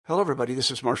Hello, everybody. This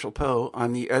is Marshall Poe.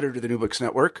 I'm the editor of the New Books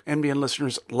Network. NBN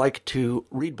listeners like to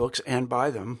read books and buy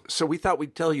them. So we thought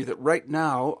we'd tell you that right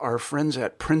now, our friends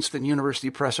at Princeton University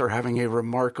Press are having a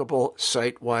remarkable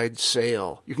site-wide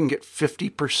sale. You can get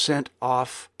 50%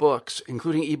 off books,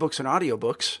 including ebooks and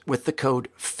audiobooks, with the code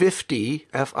 50,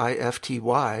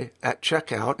 F-I-F-T-Y, at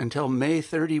checkout until May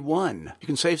 31. You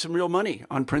can save some real money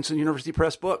on Princeton University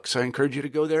Press books. I encourage you to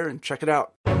go there and check it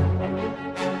out.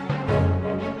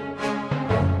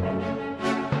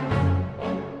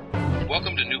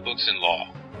 Welcome to New Books in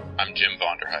Law. I'm Jim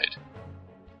Vonderheit.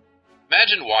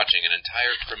 Imagine watching an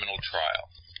entire criminal trial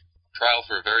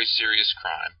for a very serious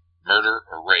crime, murder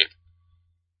or rape,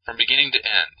 from beginning to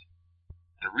end,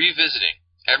 and revisiting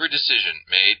every decision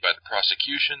made by the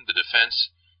prosecution, the defense,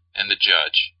 and the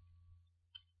judge.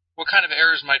 What kind of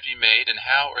errors might be made and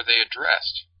how are they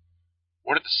addressed?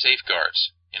 What are the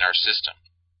safeguards in our system?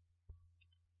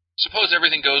 Suppose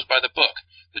everything goes by the book.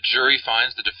 The jury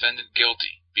finds the defendant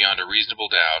guilty beyond a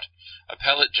reasonable doubt.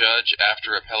 Appellate judge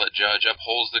after appellate judge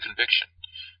upholds the conviction.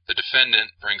 The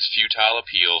defendant brings futile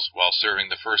appeals while serving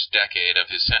the first decade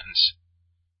of his sentence.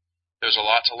 There's a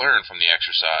lot to learn from the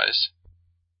exercise.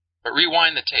 But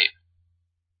rewind the tape.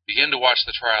 Begin to watch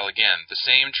the trial again, the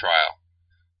same trial,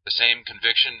 the same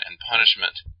conviction and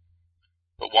punishment.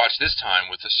 But watch this time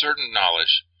with the certain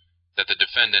knowledge that the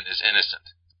defendant is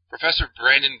innocent. Professor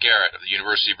Brandon Garrett of the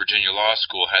University of Virginia Law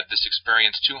School had this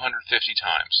experience 250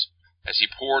 times as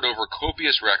he pored over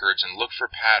copious records and looked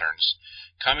for patterns,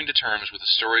 coming to terms with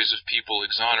the stories of people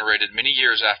exonerated many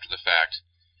years after the fact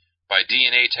by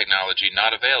DNA technology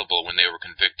not available when they were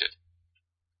convicted.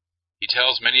 He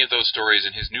tells many of those stories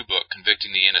in his new book,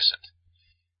 Convicting the Innocent,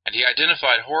 and he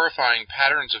identified horrifying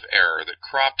patterns of error that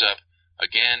cropped up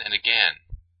again and again.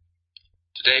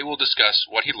 Today we'll discuss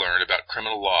what he learned about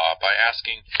criminal law by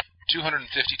asking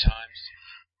 250 times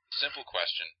the simple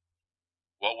question,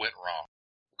 what went wrong?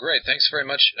 Great. Thanks very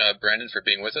much, Brandon, for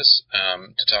being with us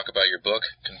to talk about your book,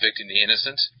 Convicting the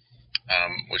Innocent,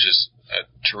 which is a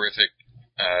terrific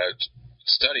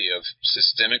study of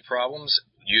systemic problems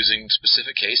using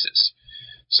specific cases.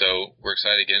 So we're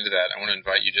excited to get into that. I want to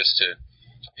invite you just to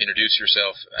introduce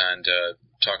yourself and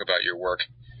talk about your work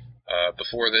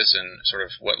before this and sort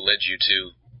of what led you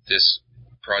to this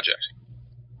project.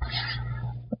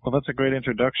 Well, that's a great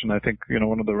introduction. I think,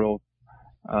 one of the real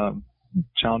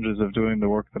challenges of doing the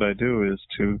work that I do is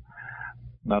to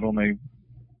not only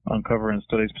uncover and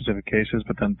study specific cases,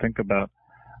 but then think about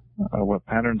what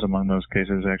patterns among those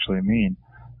cases actually mean.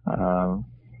 I'm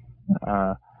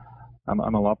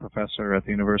a law professor at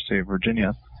the University of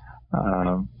Virginia,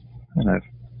 and I've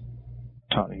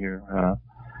taught here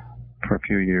for a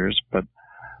few years. But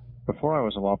before I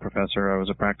was a law professor, I was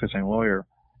a practicing lawyer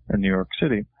in New York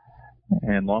City.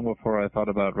 And long before I thought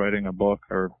about writing a book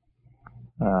or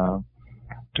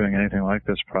doing anything like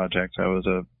this project, I was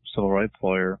a civil rights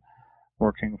lawyer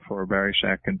working for Barry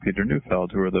Scheck and Peter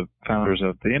Neufeld, who are the founders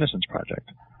of the Innocence Project.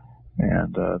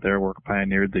 And their work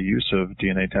pioneered the use of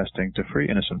DNA testing to free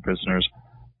innocent prisoners.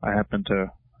 I happened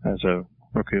to, as a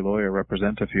rookie lawyer,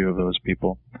 represent a few of those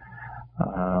people.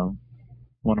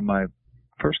 One of my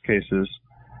first cases,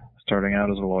 starting out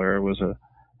as a lawyer, was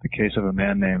the case of a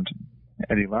man named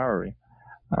Eddie Lowery.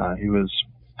 He was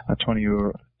a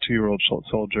 22-year-old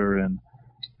soldier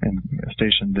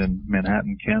stationed in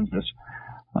Manhattan, Kansas,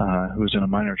 who was in a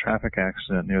minor traffic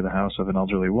accident near the house of an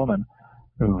elderly woman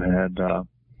who had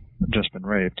just been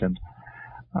raped. And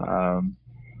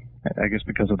I guess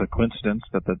because of the coincidence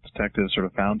that the detectives sort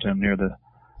of found him near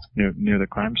the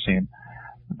crime scene,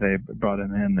 they brought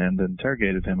him in and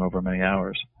interrogated him over many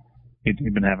hours. He'd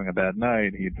been having a bad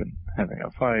night. He'd been having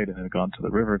a fight and had gone to the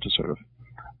river to sort of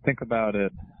think about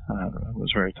it.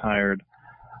 Was very tired.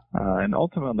 And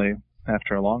ultimately,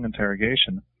 after a long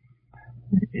interrogation,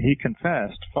 he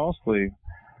confessed falsely,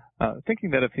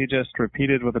 thinking that if he just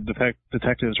repeated what the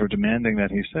detectives were demanding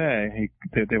that he say,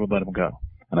 they would let him go.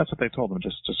 And that's what they told him.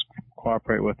 Just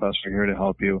cooperate with us. We're here to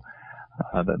help you.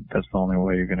 That's the only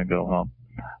way you're going to go home.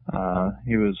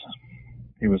 He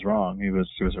was wrong. He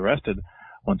was arrested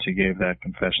once he gave that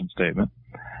confession statement,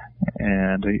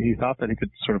 and he thought that he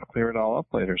could sort of clear it all up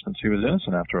later, since he was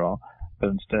innocent after all. But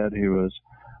instead, there was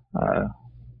a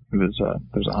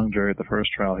hung jury at the first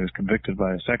trial. He was convicted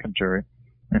by a second jury,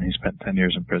 and he spent 10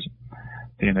 years in prison.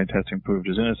 DNA testing proved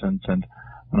his innocence, and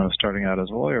when I was starting out as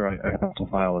a lawyer, I had to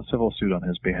file a civil suit on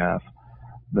his behalf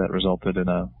that resulted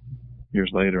in years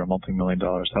later, a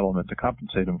multi-million-dollar settlement to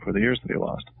compensate him for the years that he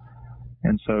lost.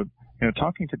 And so,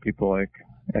 talking to people like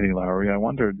Eddie Lowery, I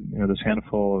wondered, this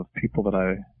handful of people that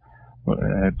I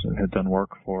had done work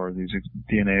for, these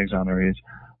DNA exonerees,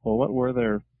 well, what were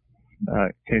their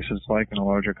cases like in a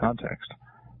larger context.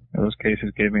 Those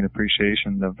cases gave me an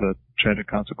appreciation of the tragic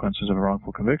consequences of a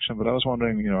wrongful conviction, but I was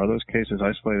wondering, are those cases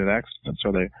isolated accidents?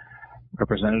 Are they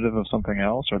representative of something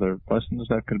else? Are there lessons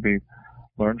that could be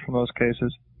learned from those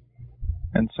cases?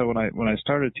 And so when I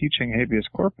started teaching habeas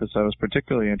corpus, I was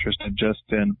particularly interested just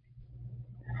in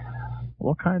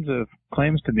what kinds of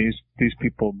claims did these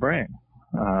people bring?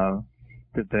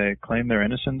 Did they claim their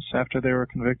innocence after they were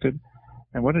convicted?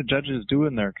 And what did judges do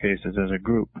in their cases as a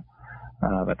group?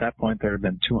 At that point, there had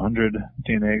been 200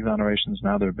 DNA exonerations.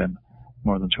 Now there have been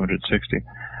more than 260.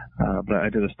 But I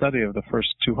did a study of the first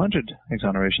 200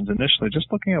 exonerations initially,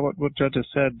 just looking at what judges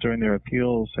said during their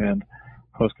appeals and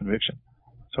post-conviction.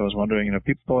 So I was wondering,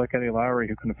 people like Eddie Lowry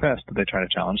who confessed, did they try to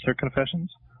challenge their confessions?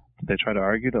 Did they try to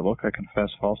argue that, look, I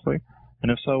confessed falsely?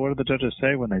 And if so, what did the judges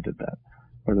say when they did that?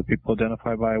 Were the people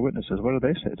identified by eyewitnesses? What did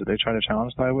they say? Did they try to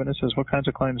challenge the eyewitnesses? What kinds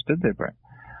of claims did they bring?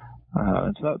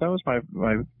 And so that was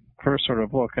my first sort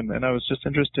of look. And I was just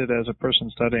interested as a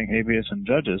person studying habeas and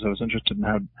judges. I was interested in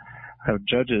how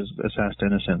judges assessed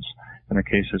innocence in the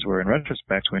cases where, in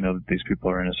retrospect, we know that these people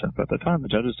are innocent. But at the time, the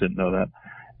judges didn't know that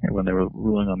when they were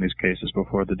ruling on these cases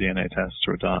before the DNA tests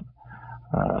were done.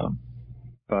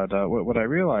 But what I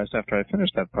realized after I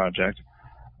finished that project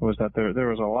was that there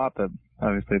was a lot that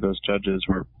obviously those judges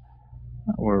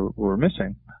were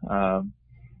missing,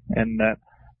 and that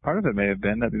part of it may have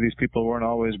been that these people weren't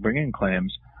always bringing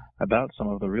claims about some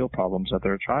of the real problems at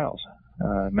their trials.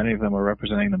 Many of them were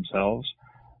representing themselves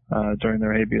during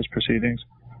their habeas proceedings.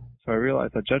 So I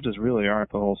realized that judges really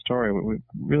aren't the whole story. We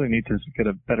really need to get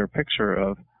a better picture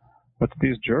of what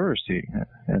these jurors see,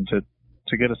 and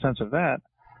to get a sense of that,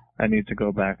 I need to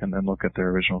go back and then look at their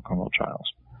original criminal trials.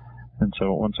 And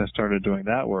so once I started doing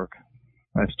that work,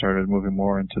 I started moving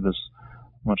more into this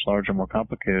much larger, more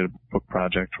complicated book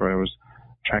project where I was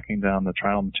tracking down the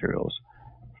trial materials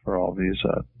for all these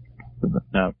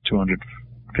now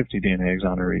 250 DNA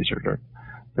exonerees, or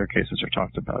their cases are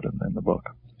talked about in the book.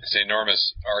 It's an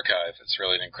enormous archive. It's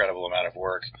really an incredible amount of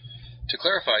work. To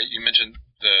clarify, you mentioned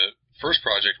the first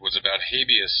project was about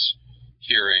habeas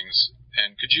hearings,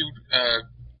 and could you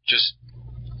just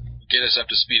get us up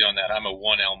to speed on that? I'm a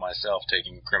 1L myself,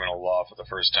 taking criminal law for the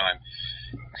first time.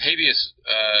 Habeas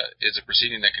is a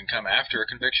proceeding that can come after a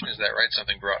conviction, is that right?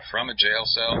 Something brought from a jail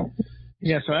cell?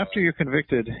 Yeah, so after you're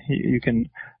convicted,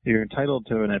 you're entitled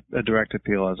to a direct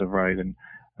appeal as of right, and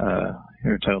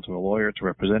you're entitled to a lawyer to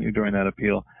represent you during that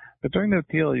appeal. But during the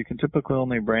appeal, you can typically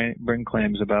only bring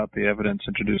claims about the evidence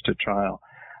introduced at trial.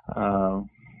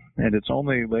 And it's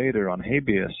only later on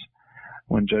habeas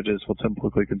when judges will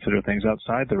typically consider things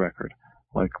outside the record,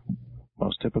 like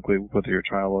most typically whether your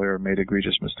trial lawyer made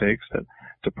egregious mistakes that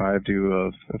deprived you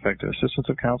of effective assistance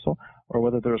of counsel, or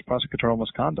whether there was prosecutorial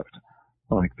misconduct,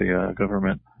 like the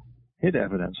government hid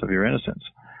evidence of your innocence.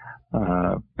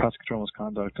 Prosecutorial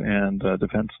misconduct and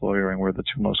defense lawyering were the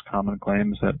two most common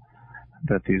claims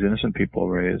that these innocent people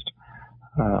raised,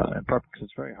 in part because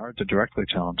it's very hard to directly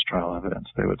challenge trial evidence.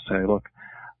 They would say, look,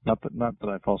 not that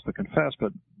I falsely confessed,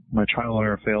 but my trial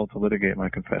lawyer failed to litigate my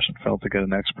confession, failed to get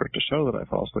an expert to show that I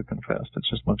falsely confessed. It's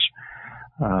just much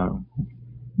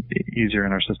easier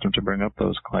in our system to bring up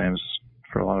those claims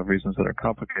for a lot of reasons that are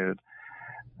complicated.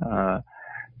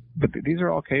 But these are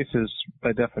all cases,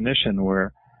 by definition,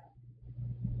 where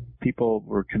people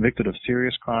were convicted of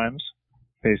serious crimes,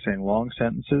 facing long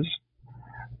sentences,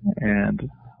 and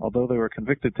although they were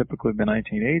convicted typically in the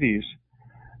 1980s,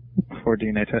 before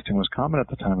DNA testing was common at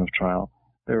the time of trial,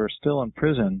 they were still in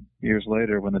prison years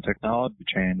later when the technology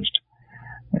changed,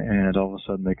 and all of a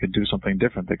sudden they could do something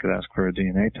different. They could ask for a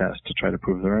DNA test to try to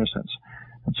prove their innocence.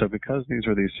 And so because these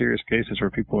were these serious cases where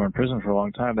people were in prison for a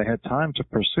long time, they had time to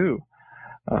pursue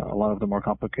a lot of the more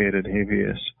complicated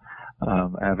habeas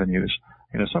avenues.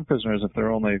 Some prisoners,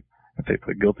 if they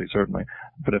plead guilty, certainly,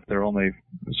 but if they're only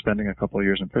spending a couple of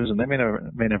years in prison, they may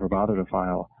never bother to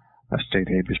file a state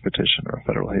habeas petition or a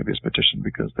federal habeas petition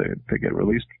because they get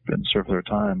released and serve their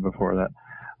time before that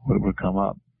would come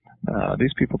up.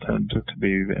 These people tend to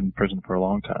be in prison for a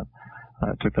long time.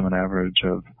 It took them an average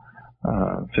of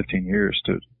 15 years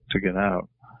to get out.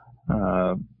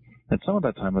 And some of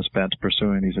that time was spent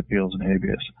pursuing these appeals in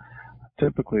habeas.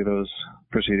 Typically, those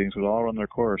proceedings would all run their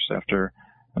course after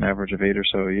an average of 8 or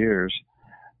so years,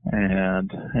 and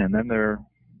then their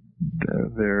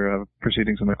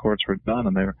proceedings in the courts were done,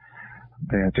 and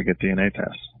they had to get DNA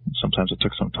tests. Sometimes it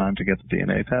took some time to get the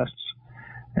DNA tests,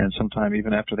 and sometime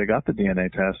even after they got the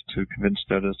DNA test to convince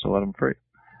judges to let them free.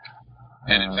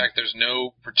 And in fact, there's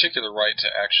no particular right to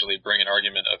actually bring an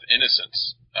argument of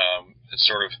innocence. It's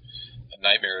sort of a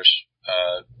nightmarish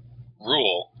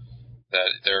rule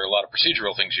that there are a lot of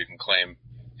procedural things you can claim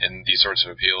in these sorts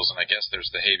of appeals, and I guess there's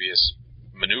the habeas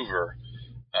maneuver,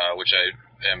 which I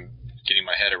am getting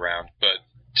my head around, but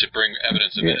to bring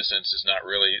evidence of innocence is not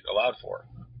really allowed for.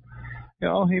 Yeah,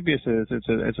 all habeas is,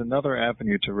 it's another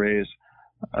avenue to raise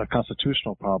a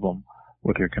constitutional problem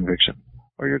with your conviction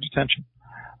or your detention.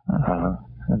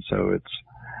 And so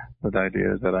the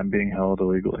idea is that I'm being held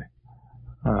illegally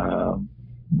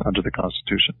under the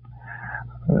Constitution.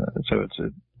 So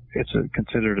it's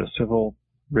considered a civil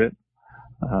writ,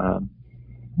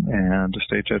 and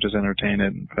state judges entertain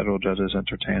it and federal judges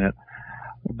entertain it.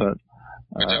 But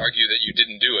to argue that you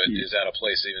didn't do it is out of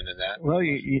place even in that. Well,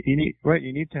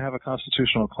 you need to have a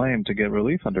constitutional claim to get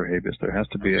relief under habeas. There has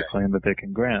to be a claim that they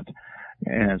can grant.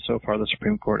 And so far the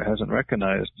Supreme Court hasn't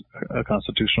recognized a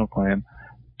constitutional claim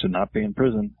to not be in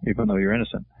prison even though you're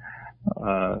innocent.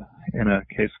 In a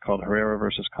case called Herrera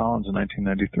versus Collins in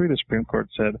 1993, the Supreme Court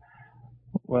said,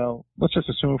 well, let's just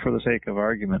assume for the sake of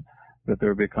argument that there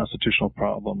would be a constitutional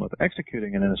problem with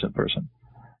executing an innocent person.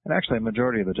 And actually, a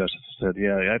majority of the justices said,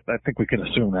 yeah, I think we can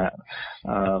assume that.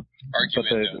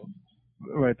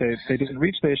 They didn't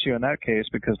reach the issue in that case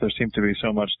because there seemed to be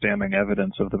so much damning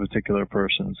evidence of the particular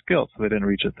person's guilt, so they didn't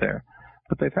reach it there.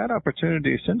 But they've had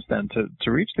opportunities since then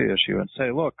to reach the issue and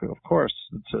say, look, of course,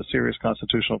 it's a serious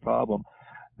constitutional problem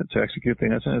to execute the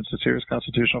innocent. It's a serious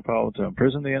constitutional problem to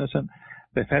imprison the innocent.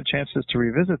 They've had chances to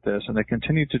revisit this, and they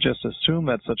continue to just assume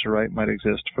that such a right might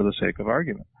exist for the sake of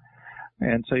argument.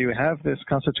 And so you have this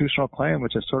constitutional claim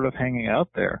which is sort of hanging out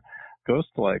there,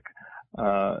 ghost-like,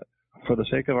 for the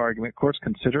sake of argument. Courts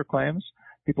consider claims.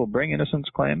 People bring innocence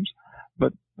claims.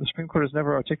 But the Supreme Court has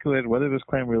never articulated whether this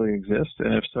claim really exists,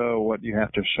 and if so, what you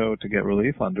have to show to get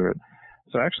relief under it.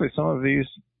 So actually some of these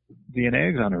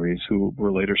DNA exonerees who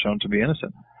were later shown to be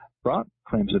innocent brought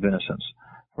claims of innocence,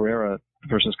 Herrera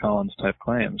versus Collins type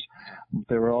claims.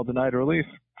 They were all denied relief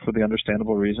for the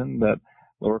understandable reason that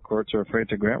lower courts are afraid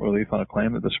to grant relief on a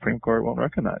claim that the Supreme Court won't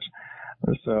recognize.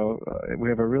 So we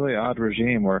have a really odd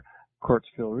regime where courts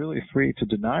feel really free to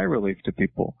deny relief to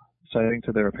people citing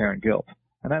to their apparent guilt.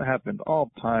 And that happened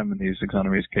all the time in these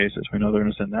exonerees cases. We know they're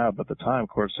innocent now, but at the time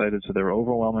courts cited to their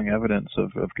overwhelming evidence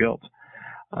of guilt.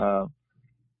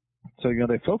 So,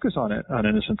 they focus on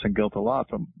innocence and guilt a lot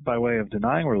by way of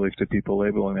denying relief to people,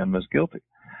 labeling them as guilty.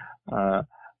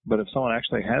 But if someone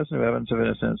actually has new evidence of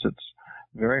innocence, it's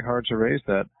very hard to raise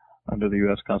that under the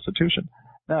U.S. Constitution.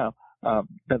 Now,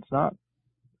 that's not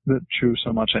true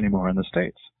so much anymore in the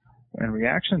states. In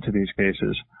reaction to these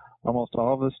cases, almost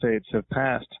all of the states have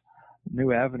passed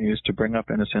new avenues to bring up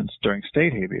innocence during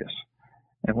state habeas.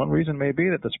 And one reason may be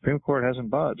that the Supreme Court hasn't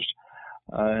budged.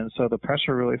 And so the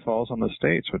pressure really falls on the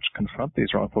states which confront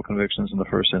these wrongful convictions in the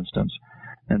first instance.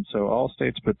 And so all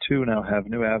states but two now have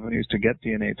new avenues to get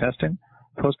DNA testing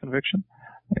post-conviction.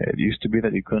 It used to be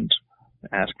that you couldn't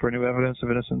ask for new evidence of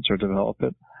innocence or develop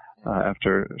it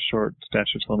after short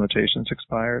statute of limitations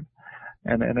expired.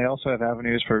 And they also have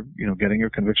avenues for, getting your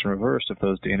conviction reversed if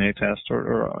those DNA tests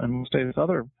or in most states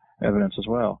other evidence as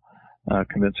well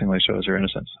convincingly shows your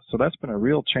innocence. So that's been a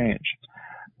real change.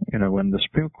 When the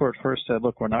Supreme Court first said,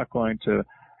 look, we're not going to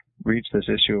reach this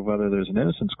issue of whether there's an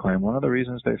innocence claim, one of the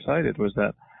reasons they cited was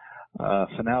that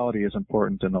finality is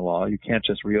important in the law. You can't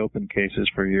just reopen cases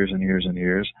for years and years and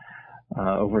years.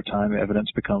 Over time, evidence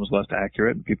becomes less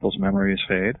accurate and people's memories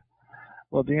fade.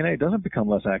 Well, DNA doesn't become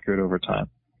less accurate over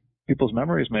time. People's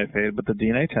memories may fade, but the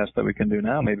DNA test that we can do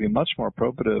now may be much more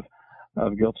probative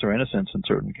of guilt or innocence in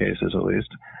certain cases, at least,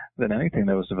 than anything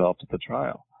that was developed at the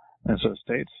trial. And so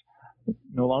states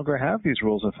no longer have these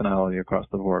rules of finality across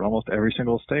the board. Almost every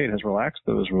single state has relaxed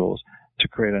those rules to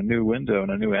create a new window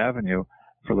and a new avenue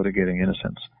for litigating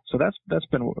innocence. So that's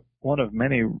been one of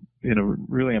many,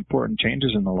 really important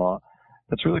changes in the law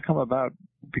that's really come about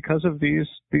because of these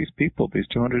people, these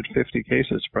 250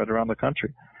 cases spread around the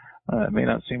country. It may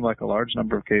not seem like a large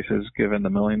number of cases given the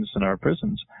millions in our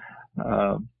prisons,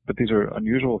 but these are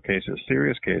unusual cases,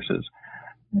 serious cases,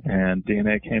 and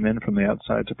DNA came in from the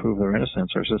outside to prove their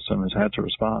innocence. Our system has had to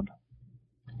respond.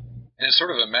 And it's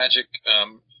sort of a magic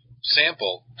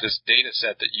sample, this data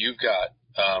set that you've got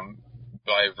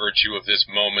by virtue of this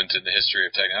moment in the history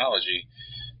of technology.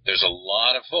 There's a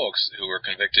lot of folks who were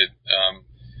convicted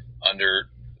under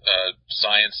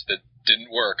science that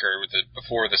didn't work, or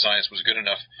before the science was good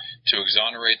enough to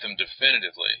exonerate them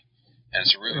definitively. And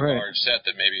it's a really large set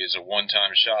that maybe is a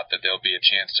one-time shot that there'll be a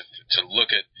chance to look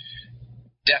at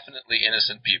definitely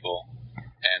innocent people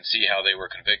and see how they were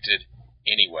convicted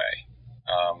anyway.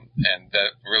 And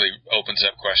that really opens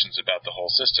up questions about the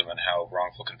whole system and how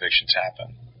wrongful convictions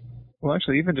happen. Well,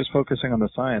 actually, even just focusing on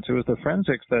the science, it was the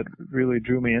forensics that really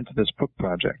drew me into this book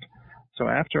project. So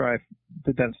after I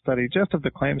did that study, just of the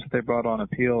claims that they brought on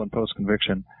appeal and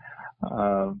post-conviction,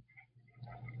 I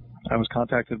was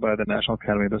contacted by the National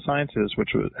Academy of the Sciences,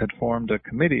 which had formed a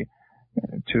committee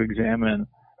to examine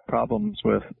problems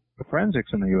with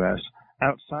forensics in the U.S.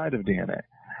 outside of DNA.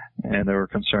 And there were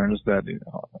concerns that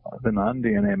the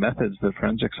non-DNA methods that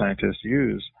forensic scientists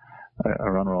use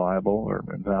are unreliable or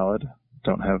invalid,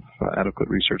 don't have adequate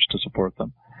research to support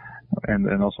them.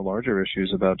 And also larger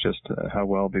issues about just how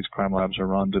well these crime labs are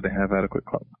run. Do they have adequate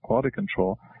quality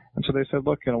control? And so they said,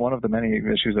 look, one of the many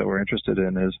issues that we're interested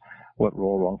in is what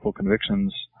role wrongful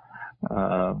convictions,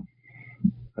 what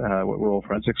role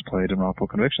forensics played in wrongful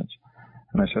convictions.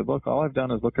 And I said, look, all I've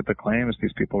done is look at the claims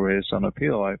these people raised on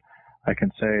appeal. I can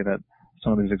say that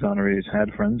some of these exonerees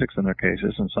had forensics in their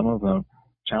cases, and some of them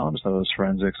challenged those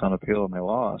forensics on appeal and they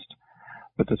lost.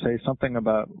 But to say something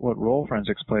about what role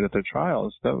forensics played at their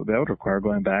trials, that would require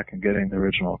going back and getting the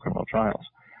original criminal trials.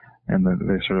 And then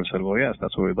they sort of said, well, yes,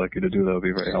 that's what we'd like you to do. That would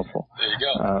be very helpful. There you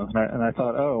go. And I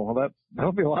thought, oh, well,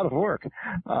 that'll be a lot of work.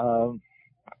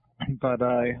 But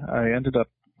I ended up,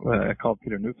 I called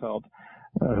Peter Neufeld,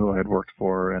 who I had worked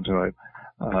for and who I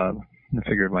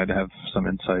figured might have some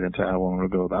insight into how one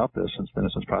would go about this, since the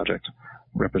Innocence Project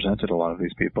represented a lot of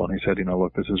these people. And he said,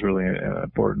 look, this is really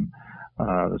important.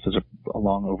 This is a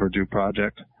long overdue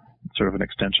project, sort of an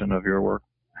extension of your work.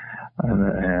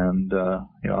 And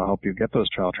I'll help you get those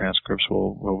trial transcripts.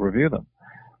 We'll review them.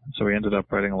 So we ended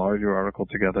up writing a larger article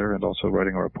together and also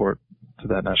writing a report to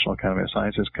that National Academy of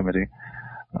Sciences committee,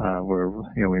 where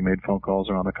we made phone calls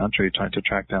around the country trying to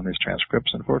track down these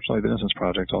transcripts. Unfortunately, the Innocence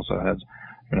Project also has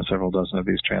several dozen of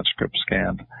these transcripts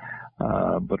scanned.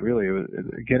 But really,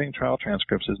 getting trial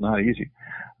transcripts is not easy.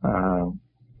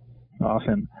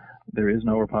 Often there is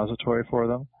no repository for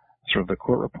them. Sort of the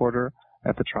court reporter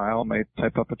at the trial may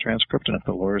type up a transcript, and if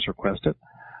the lawyers request it,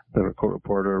 the court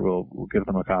reporter will give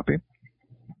them a copy.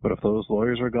 But if those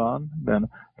lawyers are gone, then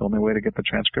the only way to get the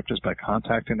transcript is by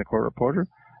contacting the court reporter.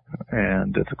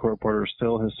 And if the court reporter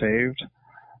still has saved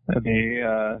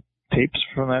the tapes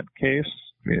from that case,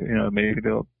 maybe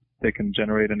they can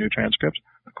generate a new transcript.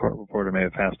 The court reporter may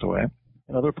have passed away.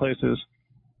 In other places,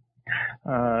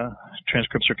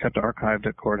 transcripts are kept archived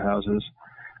at courthouses.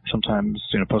 Sometimes,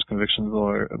 post-conviction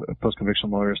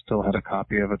lawyers still had a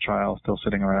copy of a trial still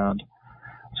sitting around.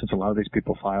 Since a lot of these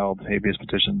people filed habeas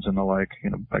petitions and the like,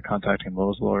 by contacting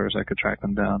those lawyers, I could track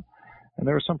them down. And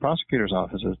there were some prosecutors'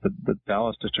 offices. The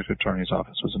Dallas District Attorney's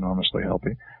Office was enormously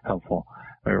helpful,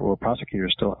 where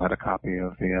prosecutors still had a copy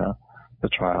of the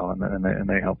trial, and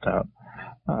they helped out.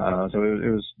 So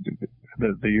it was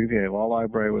the UVA Law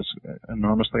Library was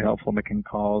enormously helpful, making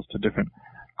calls to different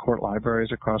court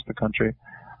libraries across the country.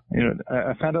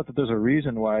 I found out that there's a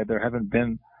reason why there haven't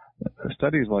been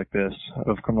studies like this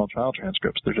of criminal trial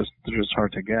transcripts. They're just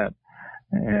hard to get.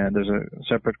 And there's a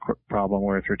separate problem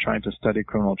where if you're trying to study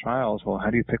criminal trials, well, how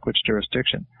do you pick which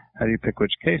jurisdiction? How do you pick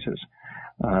which cases?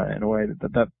 In a way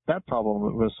that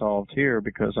problem was solved here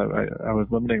because I was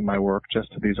limiting my work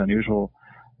just to these unusual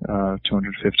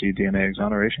 250 DNA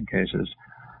exoneration cases,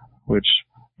 which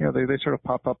they sort of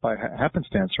pop up by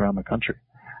happenstance around the country.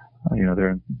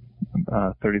 They're in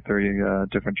 30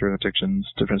 different jurisdictions,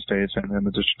 different states, and in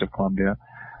the District of Columbia.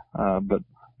 But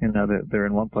they're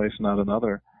in one place, not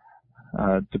another,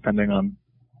 depending on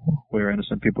where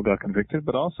innocent people got convicted,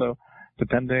 but also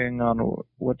depending on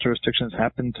what jurisdictions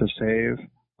happen to save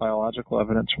biological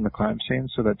evidence from the crime scene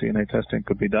so that DNA testing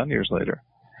could be done years later.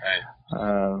 Right.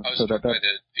 I was struck by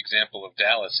the example of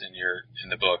Dallas in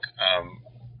the book,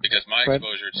 because my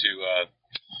exposure to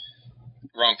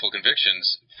wrongful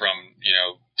convictions from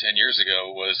 10 years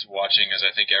ago was watching, as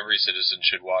I think every citizen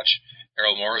should watch,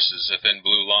 Errol Morris's A Thin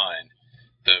Blue Line,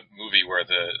 the movie where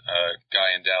the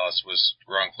guy in Dallas was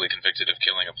wrongfully convicted of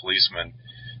killing a policeman.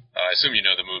 I assume you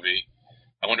know the movie.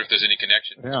 I wonder if there's any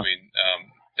connection between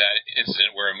that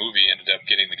incident where a movie ended up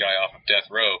getting the guy off of death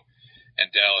row and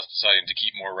Dallas deciding to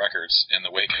keep more records in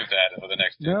the wake of that over the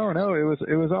next 10 years. No,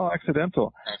 it was all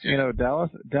accidental. Okay.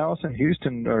 Dallas and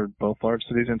Houston are both large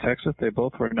cities in Texas. They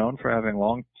both were known for having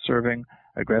long-serving,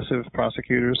 aggressive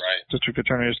prosecutors, district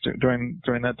attorneys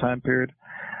during that time period.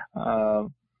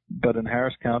 But in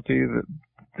Harris County,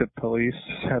 the police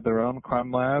had their own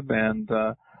crime lab, and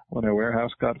when their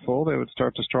warehouse got full, they would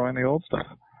start destroying the old stuff.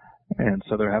 And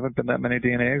so there haven't been that many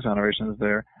DNA exonerations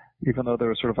there, even though there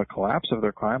was sort of a collapse of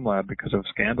their crime lab because of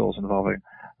scandals involving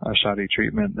shoddy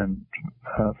treatment and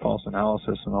false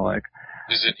analysis and the like.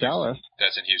 Is it Dallas?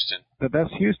 That's in Houston.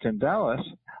 That's Houston. Dallas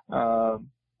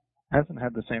hasn't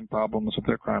had the same problems with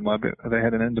their crime lab. They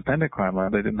had an independent crime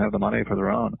lab. They didn't have the money for their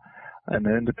own. And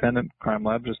the independent crime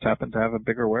lab just happened to have a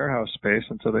bigger warehouse space,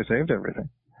 and so they saved everything.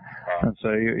 And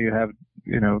so you have,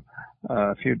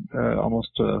 a few, almost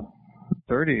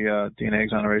 30 DNA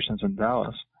exonerations in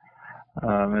Dallas,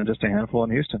 and just a handful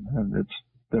in Houston. And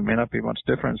there may not be much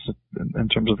difference in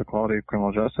terms of the quality of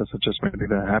criminal justice. It just may be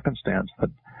the happenstance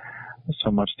that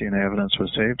so much DNA evidence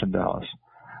was saved in Dallas.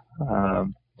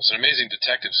 It's an amazing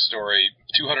detective story,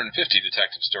 250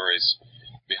 detective stories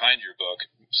behind your book.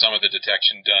 Some of the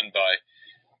detection done by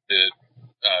the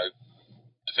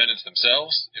defendants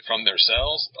themselves from their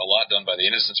cells, a lot done by the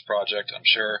Innocence Project, I'm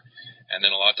sure, and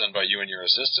then a lot done by you and your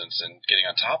assistants in getting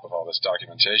on top of all this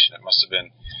documentation. It must have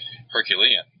been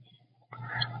Herculean.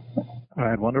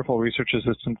 I had wonderful research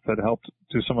assistants that helped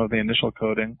do some of the initial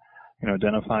coding,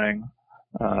 identifying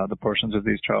the portions of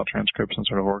these trial transcripts and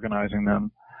sort of organizing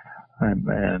them,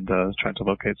 and trying to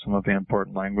locate some of the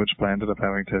important language. But I ended up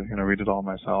having to, read it all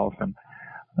myself and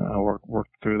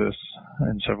worked through this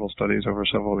in several studies over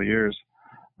several years.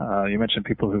 You mentioned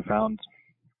people who found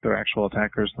their actual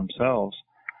attackers themselves.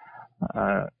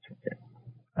 I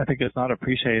think it's not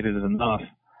appreciated enough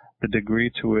the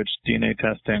degree to which DNA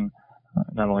testing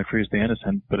not only frees the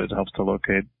innocent, but it helps to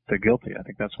locate the guilty. I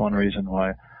think that's one reason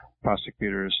why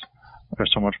prosecutors are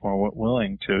so much more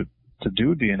willing to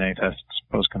do DNA tests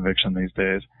post-conviction these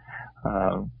days.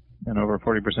 In over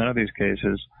 40% of these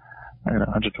cases, and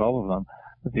 112 of them,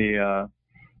 the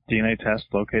DNA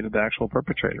test located the actual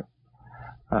perpetrator.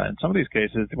 In some of these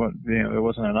cases, it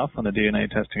wasn't enough when the DNA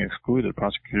testing excluded.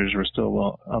 Prosecutors were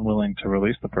still unwilling to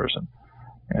release the person,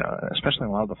 especially in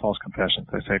a lot of the false confessions.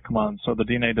 They say, come on, so the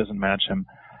DNA doesn't match him.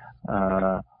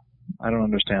 I don't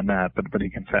understand that, but he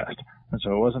confessed. And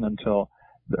so it wasn't until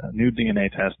the new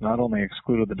DNA test not only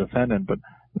excluded the defendant, but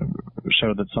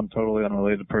showed that some totally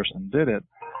unrelated person did it,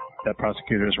 that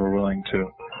prosecutors were willing to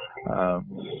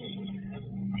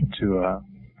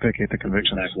vacate the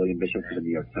conviction. William Bishop for the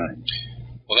New York Times.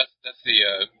 Well, that's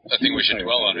the thing we should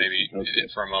dwell on maybe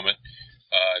for a moment.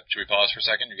 Should we pause for a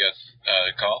second? You got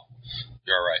a call?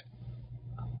 You're all right.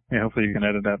 Yeah, hopefully you can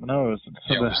edit that. No,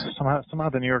 somehow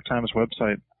the New York Times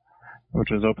website, which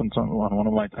was open on one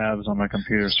of my tabs on my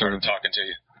computer, started talking to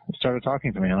you. Started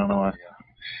talking to me. I don't know why.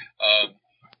 Yeah.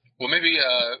 Well, maybe.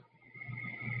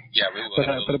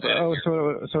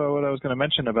 So what I was going to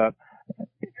mention about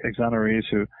exonerees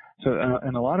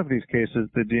in a lot of these cases,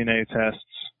 the DNA tests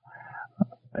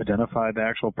identified the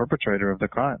actual perpetrator of the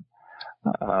crime,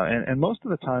 and most of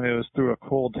the time it was through a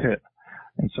cold hit.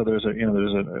 And so there's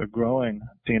a growing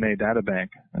DNA data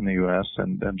bank in the U.S.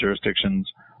 and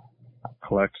jurisdictions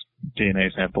collect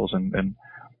DNA samples and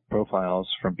profiles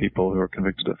from people who are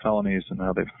convicted of felonies, and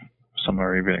now some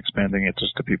are even expanding it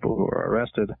just to people who are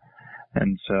arrested.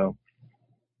 And so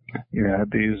you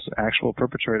had these actual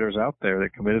perpetrators out there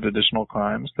that committed additional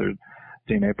crimes. Their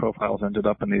DNA profiles ended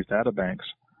up in these data banks.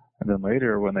 And then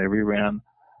later, when they reran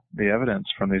the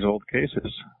evidence from these old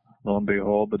cases, lo and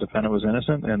behold, the defendant was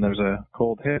innocent, and there's a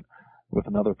cold hit with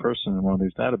another person in one of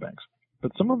these data banks.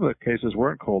 But some of the cases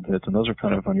weren't cold hits, and those are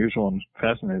kind of unusual and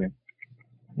fascinating.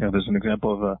 There's an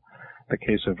example of the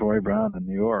case of Roy Brown in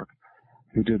New York,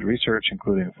 who did research,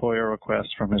 including FOIA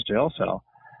requests from his jail cell,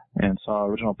 and saw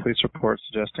original police reports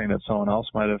suggesting that someone else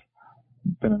might have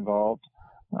been involved.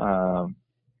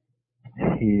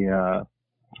 He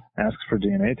asked for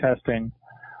DNA testing.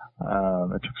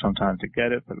 It took some time to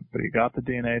get it, but he got the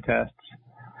DNA tests.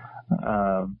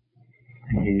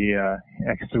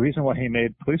 The reason why he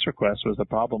made police requests was the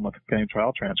problem with getting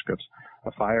trial transcripts.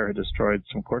 A fire had destroyed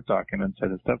some court documents at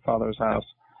his stepfather's house,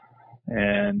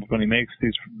 and when he makes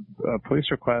these police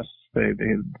requests,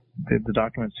 the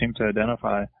documents seem to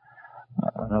identify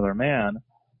another man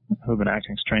who had been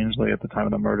acting strangely at the time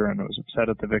of the murder and was upset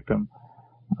at the victim.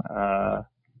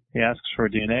 He asks for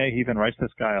DNA. He even writes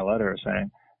this guy a letter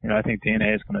saying, I think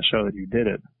DNA is going to show that you did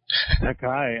it. That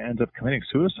guy ends up committing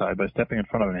suicide by stepping in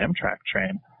front of an Amtrak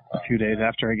train a few days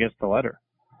after he gets the letter.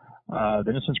 The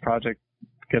Innocence Project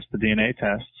gets the DNA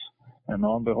tests, and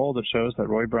lo and behold, it shows that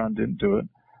Roy Brown didn't do it,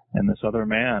 and this other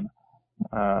man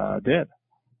did.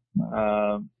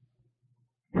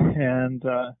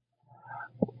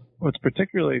 What's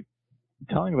particularly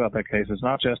telling about that case is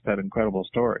not just that incredible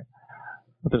story,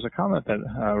 but there's a comment that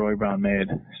Roy Brown made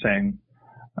saying,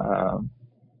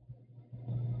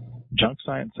 junk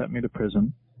science sent me to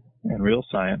prison, and real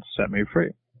science set me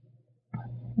free.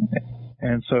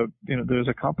 And so, there's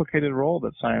a complicated role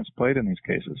that science played in these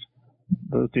cases.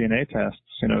 Those DNA tests,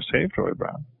 saved Roy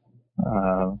Brown.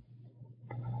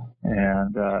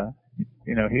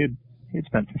 He'd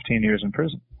spent 15 years in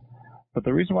prison. But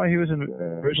the reason why he was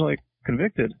originally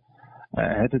convicted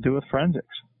had to do with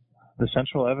forensics. The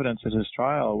central evidence at his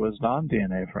trial was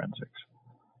non-DNA forensics.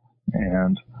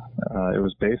 And it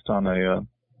was based on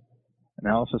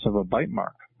analysis of a bite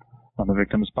mark on the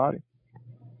victim's body.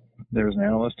 There was an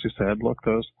analyst who said, look,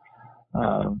 those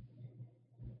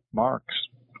marks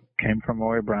came from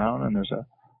Roy Brown, and there's a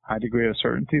high degree of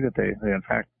certainty that they in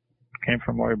fact came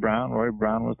from Roy Brown. Roy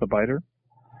Brown was the biter.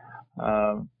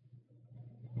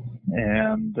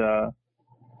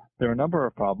 There were a number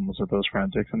of problems with those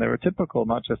forensics, and they were typical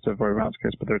not just of Roy Brown's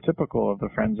case, but they're typical of the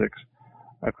forensics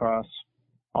across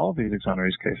all of these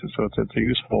exonerees cases. So it's a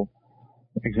useful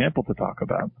example to talk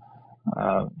about.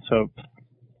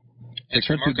 It's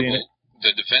remarkable.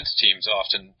 The defense teams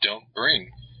often don't bring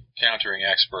countering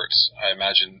experts. I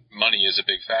imagine money is a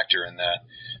big factor in that.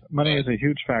 Money is a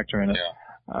huge factor in it.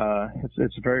 Yeah.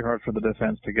 It's very hard for the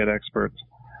defense to get experts,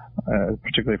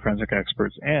 particularly forensic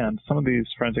experts, and some of these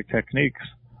forensic techniques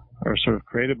are sort of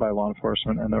created by law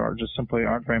enforcement, and there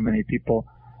aren't very many people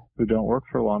who don't work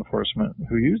for law enforcement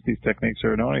who use these techniques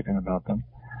or know anything about them.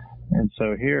 And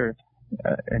so here,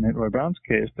 in Roy Brown's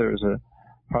case, there was a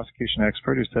prosecution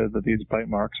expert who said that these bite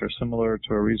marks are similar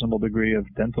to a reasonable degree of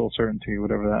dental certainty,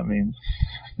 whatever that means,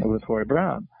 with Roy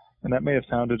Brown. And that may have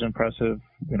sounded impressive,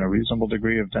 reasonable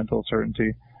degree of dental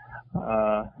certainty.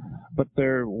 But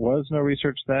there was no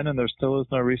research then, and there still is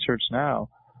no research now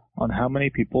on how many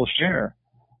people share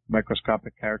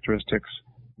microscopic characteristics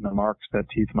in the marks that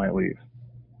teeth might leave.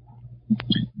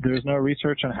 There's no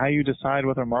research on how you decide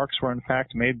whether marks were in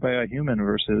fact made by a human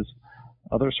versus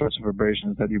other sorts of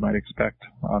abrasions that you might expect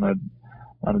on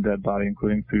a dead body,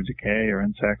 including through decay or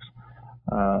insects.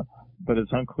 But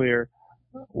it's unclear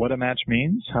what a match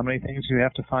means, how many things you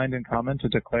have to find in common to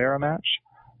declare a match,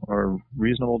 or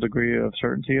reasonable degree of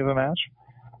certainty of a match,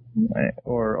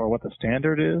 or what the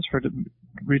standard is for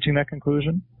reaching that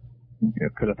conclusion.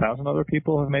 Could 1,000 other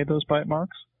people have made those bite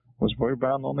marks? Was Roy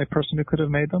Brown the only person who could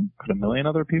have made them? Could 1 million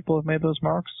other people have made those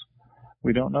marks?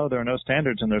 We don't know. There are no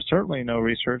standards, and there's certainly no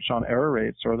research on error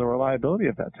rates or the reliability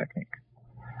of that technique.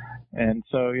 And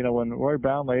so, when Roy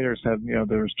Brown later said,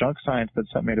 there was junk science that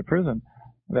sent me to prison,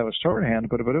 that was shorthand,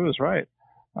 but it was right.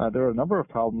 There were a number of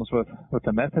problems with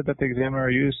the method that the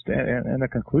examiner used and the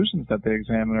conclusions that the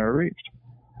examiner reached.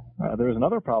 There was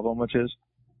another problem, which is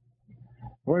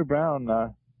Roy Brown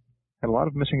had a lot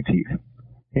of missing teeth.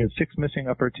 He had 6 missing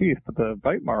upper teeth, but the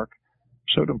bite mark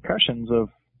showed impressions of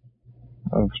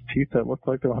teeth that looked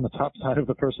like they were on the top side of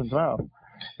the person's mouth.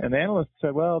 And the analyst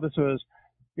said, well,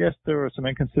 yes, there were some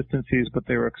inconsistencies, but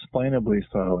they were explainably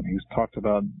so. And he's talked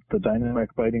about the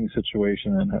dynamic biting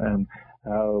situation and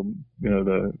how,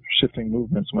 the shifting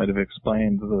movements might have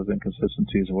explained those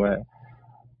inconsistencies away.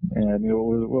 And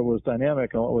what was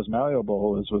dynamic and what was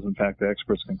malleable was in fact the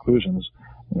expert's conclusions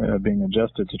being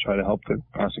adjusted to try to help the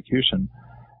prosecution.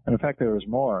 And in fact, there was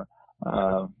more.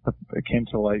 It came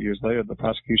to light years later the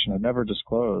prosecution had never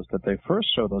disclosed that they first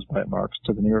showed those bite marks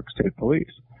to the New York State Police.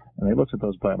 And they looked at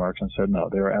those bite marks and said, no,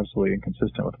 they were absolutely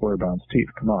inconsistent with Roy Brown's teeth.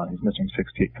 Come on, he's missing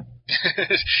 6 teeth.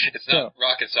 It's not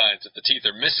rocket science. If the teeth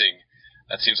are missing,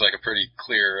 that seems like a pretty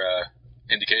clear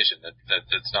indication that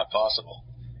it's not possible.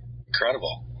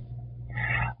 Incredible.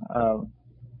 The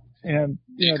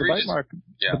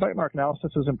bite mark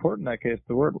analysis is important in that case.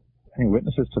 There were any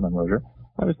witnesses to the murder.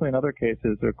 Obviously, in other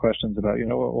cases, there are questions about,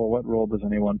 what role does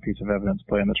any one piece of evidence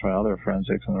play in the trial? There are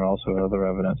forensics, and there are also other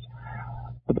evidence.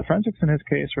 But the forensics in his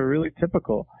case were really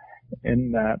typical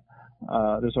in that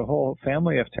there's a whole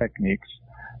family of techniques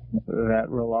that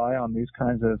rely on these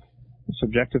kinds of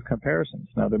subjective comparisons.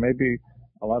 Now, there may be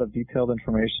a lot of detailed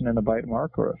information in a bite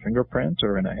mark or a fingerprint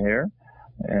or in a hair,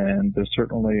 and there's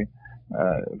certainly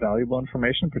valuable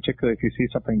information, particularly if you see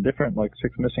something different like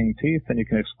 6 missing teeth, then you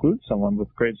can exclude someone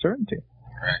with great certainty.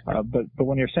 Right. But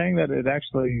when you're saying that it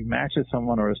actually matches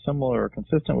someone or is similar or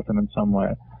consistent with them in some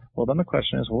way, well, then the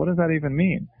question is, what does that even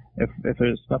mean? If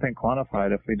there's nothing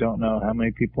quantified, if we don't know how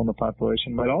many people in the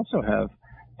population might also have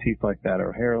teeth like that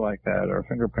or hair like that or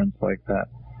fingerprints like that.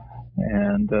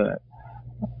 And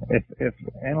if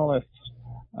analysts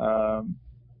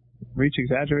reach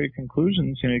exaggerated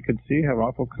conclusions, you could see how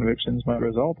wrongful convictions might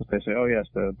result if they say, oh, yes,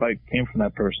 the bite came from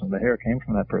that person, the hair came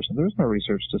from that person. There's no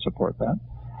research to support that.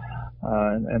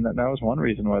 And that was one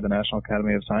reason why the National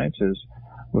Academy of Sciences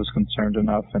was concerned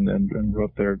enough and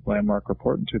wrote their landmark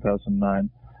report in 2009.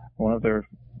 One of their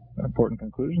important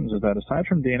conclusions is that aside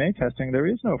from DNA testing, there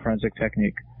is no forensic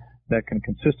technique that can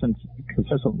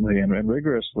consistently and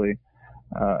rigorously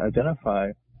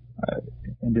identify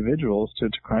individuals to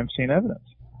crime scene evidence.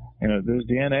 There's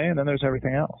DNA and then there's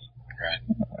everything else.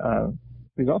 Right.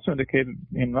 These also indicated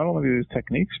not only are these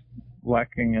techniques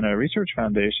lacking in a research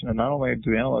foundation, and not only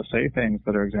do analysts say things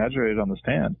that are exaggerated on the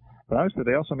stand, but obviously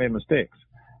they also made mistakes.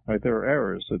 Right? There were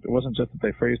errors. It wasn't just that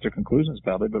they phrased their conclusions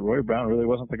badly, but Roy Brown really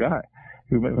wasn't the guy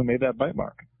who made that bite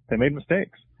mark. they made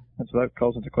mistakes. And so that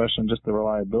calls into question just the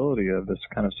reliability of this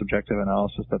kind of subjective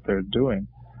analysis that they're doing.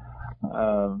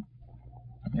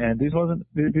 And these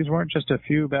weren't just a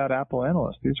few bad apple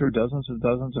analysts. These were dozens and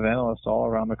dozens of analysts all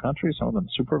around the country, some of them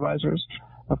supervisors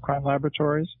of crime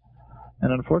laboratories.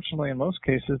 And unfortunately, in most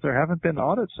cases, there haven't been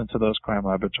audits into those crime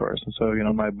laboratories. And so,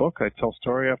 in my book, I tell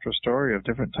story after story of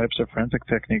different types of forensic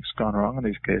techniques gone wrong in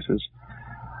these cases.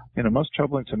 Most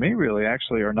troubling to me, really,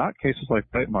 actually, are not cases like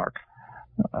bite mark,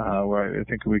 where I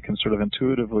think we can sort of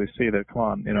intuitively see that, come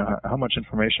on, how much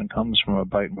information comes from a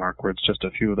bite mark where it's just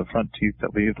a few of the front teeth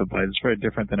that leave the bite. It's very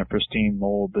different than a pristine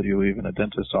mold that you leave in a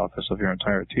dentist's office of your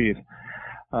entire teeth.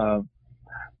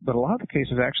 But a lot of the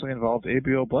cases actually involved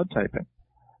ABO blood typing.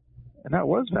 And that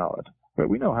was valid. But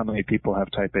we know how many people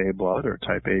have type A blood or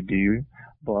type AB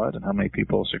blood, and how many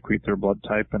people secrete their blood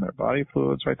type in their body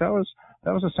fluids, right? That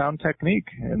was a sound technique,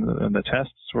 and the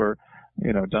tests were,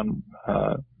 done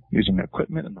using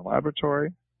equipment in the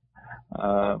laboratory.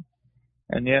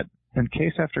 And yet, in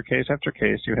case after case after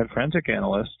case, you had forensic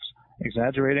analysts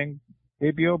exaggerating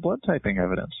ABO blood typing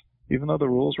evidence. Even though the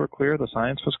rules were clear, the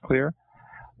science was clear,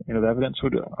 the evidence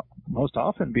would most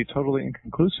often be totally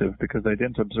inconclusive because they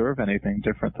didn't observe anything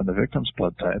different than the victim's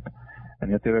blood type.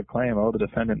 And yet they would claim, the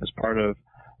defendant is part of,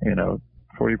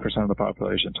 40% of the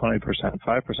population, 20%,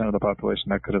 5% of the population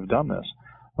that could have done this.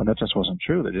 When that just wasn't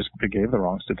true. They gave the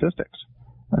wrong statistics.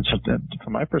 And so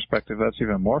from my perspective, that's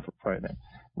even more frightening,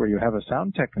 where you have a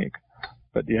sound technique,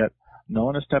 but yet no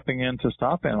one is stepping in to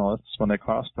stop analysts when they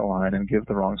cross the line and give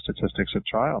the wrong statistics at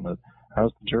trial.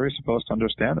 How's the jury supposed to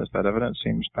understand this? That evidence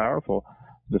seems powerful.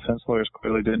 The defense lawyers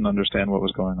clearly didn't understand what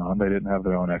was going on. They didn't have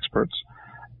their own experts.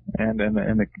 And in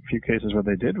the few cases where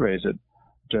they did raise it,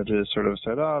 judges sort of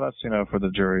said, that's, for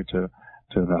the jury to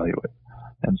evaluate.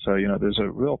 And so, there's a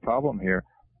real problem here,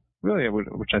 really,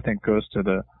 which I think goes to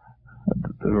the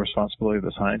responsibility of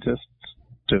the scientists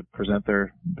to present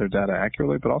their data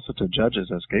accurately, but also to judges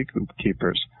as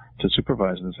gatekeepers to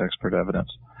supervise this expert evidence.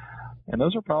 And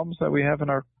those are problems that we have in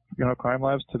our crime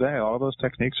labs today. All of those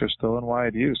techniques are still in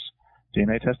wide use.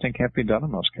 DNA testing can't be done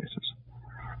in most cases.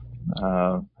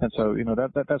 And so,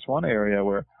 that's one area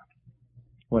where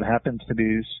what happens to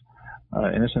these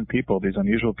innocent people, these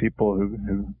unusual people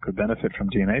who could benefit from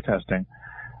DNA testing,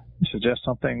 suggests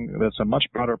something that's a much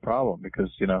broader problem because,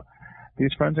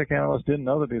 these forensic analysts didn't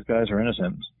know that these guys are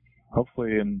innocent.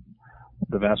 Hopefully, in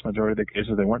the vast majority of the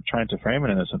cases, they weren't trying to frame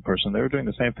an innocent person. They were doing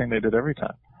the same thing they did every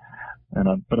time.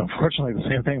 But unfortunately, the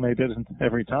same thing they did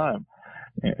every time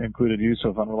included use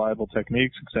of unreliable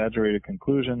techniques, exaggerated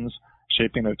conclusions,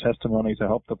 shaping their testimony to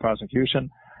help the prosecution.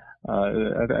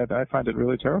 I find it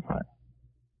really terrifying.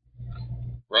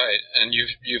 Right, and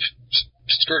you've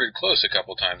skirted close a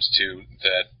couple times to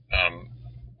that.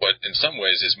 What in some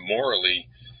ways is morally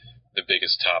the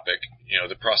biggest topic,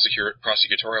 the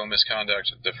prosecutorial misconduct,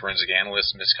 the forensic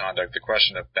analyst misconduct, the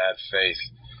question of bad faith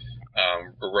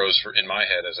arose in my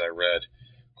head as I read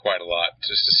quite a lot,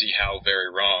 just to see how very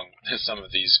wrong some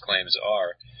of these claims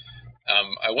are.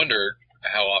 I wonder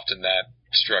how often that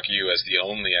struck you as the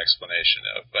only explanation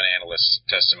of an analyst's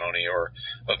testimony or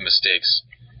of mistakes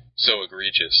so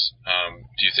egregious.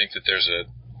 Do you think that there's a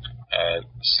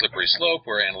slippery slope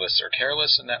where analysts are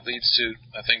careless and that leads to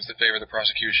things that favor the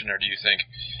prosecution, or do you think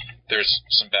there's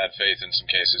some bad faith in some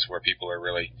cases where people are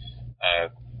really,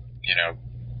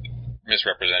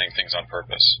 misrepresenting things on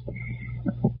purpose?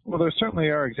 Well, there certainly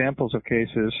are examples of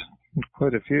cases,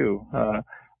 quite a few,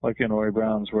 like in Ori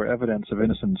Brown's, where evidence of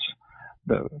innocence,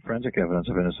 the forensic evidence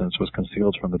of innocence, was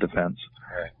concealed from the defense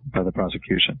by the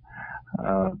prosecution.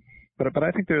 But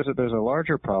I think there's a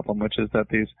larger problem, which is that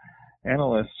these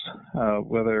analysts,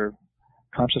 whether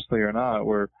consciously or not,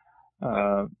 were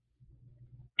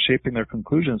shaping their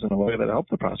conclusions in a way that helped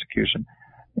the prosecution.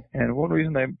 And one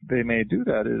reason they may do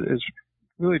that is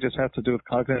really just has to do with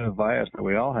cognitive bias that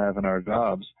we all have in our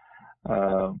jobs.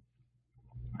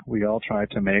 We all try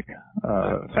to make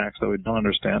facts that we don't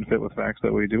understand fit with facts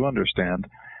that we do understand.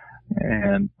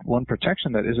 And one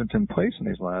protection that isn't in place in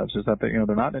these labs is that they're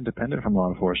not independent from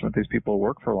law enforcement. These people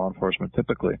work for law enforcement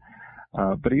typically.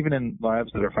 But even in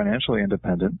labs that are financially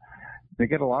independent, they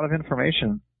get a lot of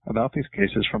information about these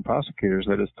cases from prosecutors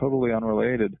that is totally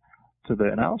unrelated to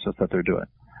the analysis that they're doing.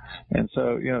 And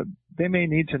so, they may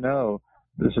need to know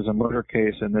this is a murder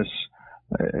case and this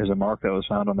is a mark that was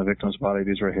found on the victim's body.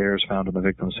 These are hairs found in the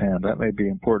victim's hand. That may be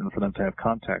important for them to have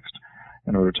context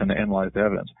in order to analyze the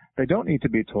evidence. They don't need to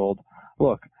be told,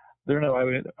 look, there are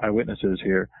no eyewitnesses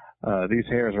here. These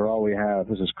hairs are all we have.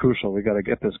 This is crucial. We got to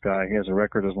get this guy. He has a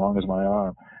record as long as my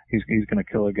arm. He's going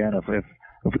to kill again if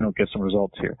we don't get some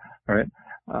results here. All right.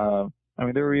 I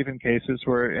mean, there were even cases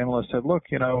where analysts said, look,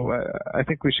 I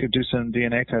think we should do some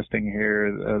DNA testing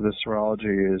here. The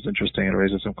serology is interesting and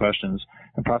raises some questions.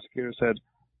 And prosecutors said,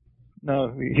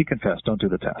 no, he confessed, don't do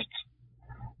the tests.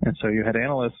 And so you had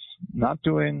analysts not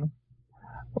doing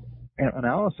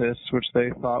analysis, which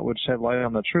they thought would shed light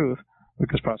on the truth,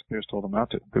 because prosecutors told them not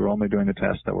to. They were only doing the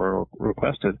tests that were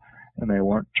requested, and they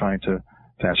weren't trying to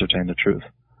ascertain the truth.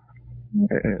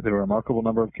 There were a remarkable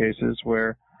number of cases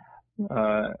where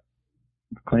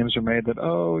claims are made that,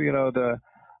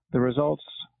 the results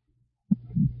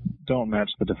don't match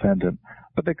the defendant,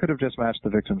 but they could have just matched the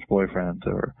victim's boyfriend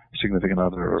or significant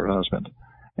other or husband,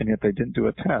 and yet they didn't do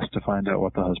a test to find out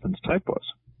what the husband's type was.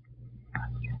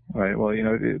 Right. Well,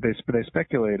 they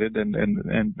speculated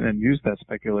and used that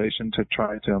speculation to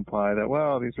try to imply that,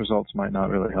 well, these results might not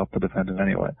really help the defendant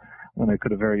anyway, when they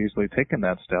could have very easily taken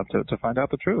that step to find out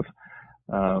the truth.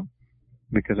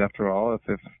 Because after all,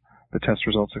 if the test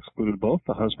results excluded both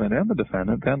the husband and the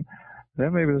defendant, then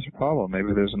maybe there's a problem.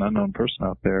 Maybe there's an unknown person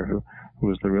out there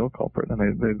who is the real culprit. And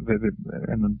they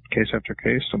in case after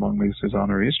case among these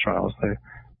honorees trials,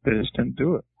 they just didn't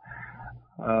do it.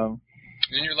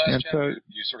 In your last chapter,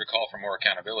 you sort of call for more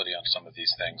accountability on some of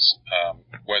these things,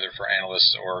 whether for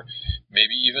analysts or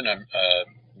maybe even,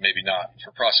 maybe not,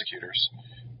 for prosecutors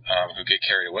who get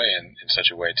carried away in such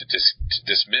a way to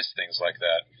dismiss things like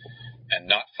that and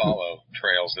not follow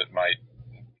trails that might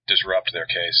disrupt their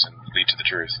case and lead to the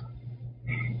truth.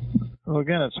 Well,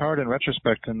 again, it's hard in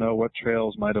retrospect to know what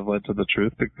trails might have led to the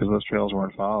truth because those trails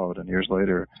weren't followed, and years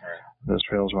later, those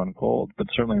trails run cold. But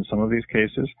certainly in some of these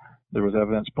cases, there was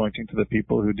evidence pointing to the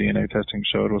people who DNA testing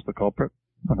showed was the culprit,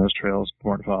 and those trails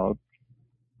weren't followed.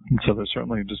 And so there's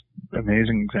certainly just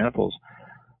amazing examples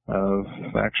of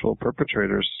actual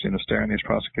perpetrators, staring these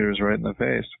prosecutors right in the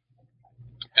face.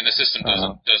 And the system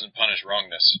doesn't punish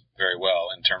wrongness very well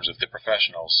in terms of the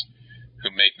professionals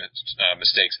who make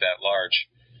mistakes that large.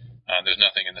 There's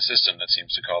nothing in the system that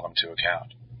seems to call them to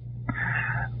account.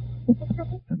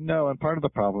 No, and part of the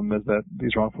problem is that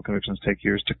these wrongful convictions take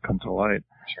years to come to light.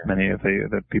 Sure. Many of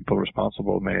the people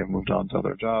responsible may have moved on to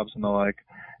other jobs and the like.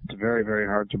 It's very, very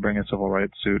hard to bring a civil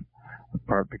rights suit, in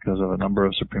part because of a number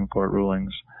of Supreme Court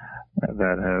rulings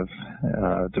that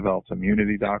have developed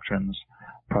immunity doctrines.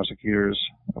 Prosecutors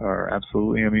are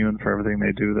absolutely immune for everything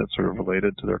they do that's sort of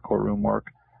related to their courtroom work.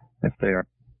 If they are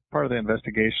part of the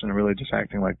investigation and really just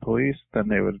acting like police, then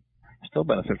they would still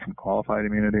benefit from qualified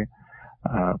immunity.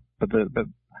 But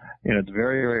it's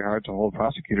very, very hard to hold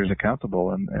prosecutors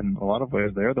accountable. And in a lot of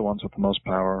ways, they're the ones with the most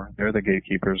power. They're the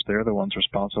gatekeepers. They're the ones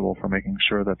responsible for making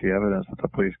sure that the evidence that the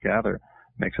police gather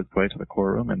makes its way to the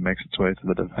courtroom and makes its way to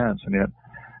the defense. And yet,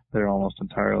 they're almost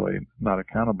entirely not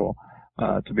accountable.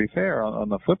 To be fair, on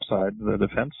the flip side, the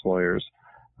defense lawyers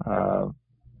are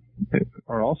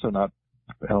also not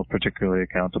held particularly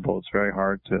accountable. It's very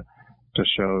hard to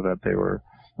show that they were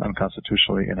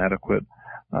unconstitutionally inadequate.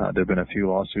 There have been a few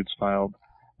lawsuits filed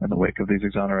in the wake of these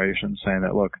exonerations saying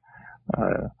that, look,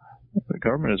 the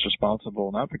government is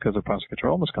responsible not because of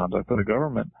prosecutorial misconduct, but the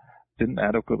government didn't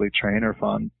adequately train or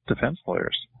fund defense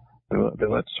lawyers. They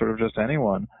let sort of just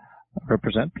anyone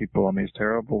represent people in these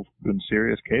terrible and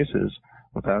serious cases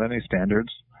without any standards,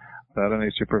 without any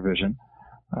supervision.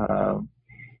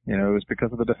 It was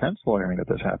because of the defense lawyering that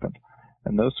this happened.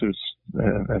 And those suits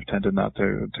have tended not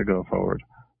to go forward,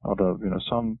 although,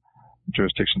 some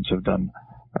jurisdictions have done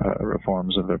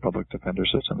reforms of their public defender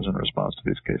systems in response to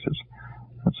these cases.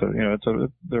 And so,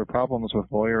 there are problems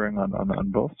with lawyering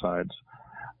on both sides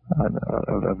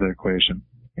of the equation.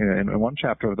 In one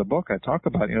chapter of the book, I talk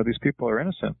about, these people are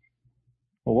innocent.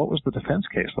 Well, what was the defense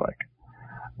case like?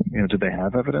 Did they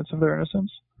have evidence of their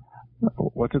innocence?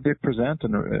 What did they present?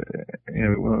 And,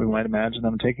 we might imagine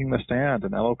them taking the stand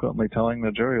and eloquently telling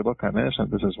the jury, look, I'm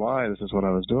innocent. This is why. This is what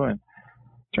I was doing.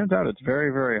 Turns out it's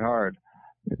very, very hard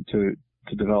to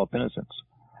develop innocence.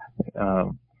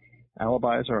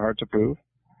 Alibis are hard to prove,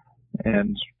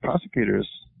 and prosecutors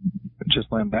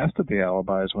just lambasted the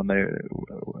alibis when they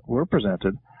were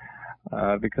presented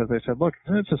because they said, look,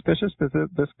 isn't it suspicious that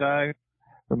this guy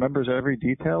remembers every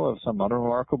detail of some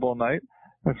unremarkable night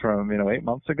from, 8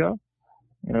 months ago?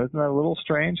 Isn't that a little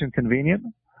strange and convenient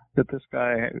that this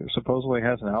guy supposedly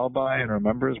has an alibi and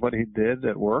remembers what he did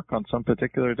at work on some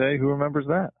particular day? Who remembers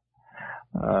that?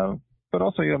 But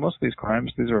also, most of these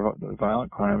crimes, these are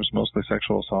violent crimes, mostly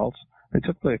sexual assaults. They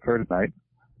typically occurred at night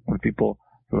when people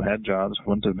who had jobs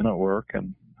wouldn't have been at work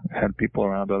and had people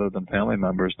around other than family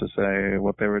members to say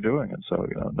what they were doing. And so,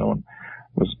 no one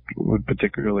would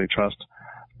particularly trust,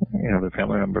 their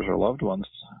family members or loved ones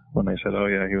when they said, oh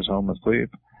yeah, he was home asleep.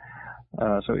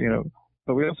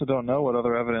 But we also don't know what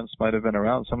other evidence might have been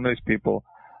around. Some of these people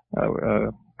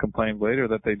complained later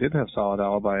that they did have solid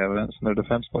alibi evidence, and their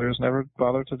defense lawyers never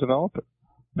bothered to develop it,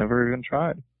 never even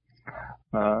tried.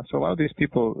 So a lot of these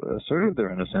people asserted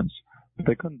their innocence, but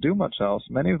they couldn't do much else.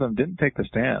 Many of them didn't take the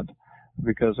stand,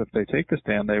 because if they take the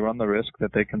stand, they run the risk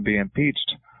that they can be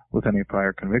impeached with any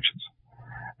prior convictions.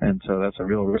 And so that's a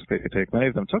real risk they could take. Many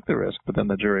of them took the risk, but then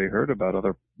the jury heard about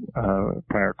other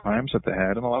prior crimes that they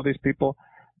had, and a lot of these people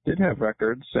did have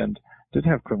records and did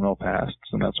have criminal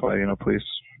pasts, and that's why, police,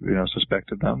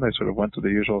 suspected them. They sort of went to the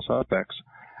usual suspects.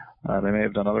 They may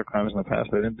have done other crimes in the past,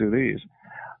 they didn't do these.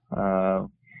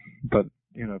 But,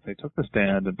 if they took the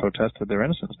stand and protested their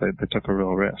innocence, they took a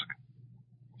real risk.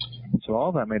 And so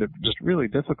all that made it just really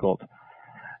difficult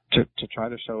to try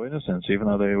to show innocence, even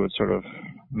though they would sort of,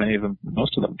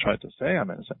 most of them tried to say I'm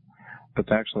innocent, but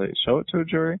to actually show it to a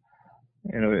jury,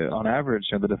 on average,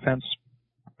 the defense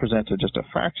presented just a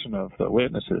fraction of the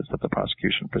witnesses that the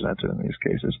prosecution presented in these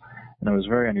cases. And it was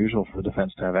very unusual for the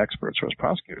defense to have experts, whereas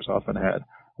prosecutors often had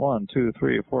 1, 2,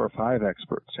 3, 4, or 5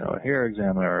 experts, a hair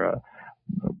examiner, a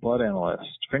blood analyst,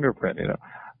 fingerprint,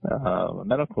 a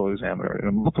medical examiner,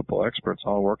 multiple experts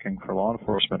all working for law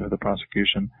enforcement who the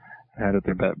prosecution had at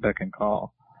their beck and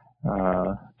call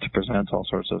to present all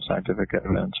sorts of scientific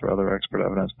evidence or other expert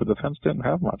evidence. The defense didn't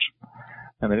have much,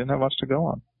 and they didn't have much to go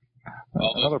on.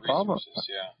 Another problem is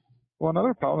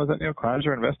that crimes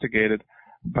are investigated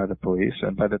by the police,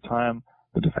 and by the time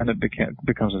the defendant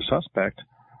becomes a suspect,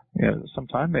 some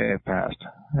time may have passed.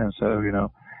 And so,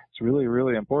 it's really,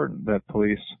 really important that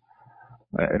police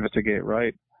investigate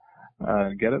right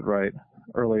and get it right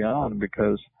early on,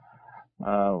 because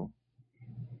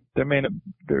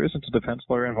there isn't a defense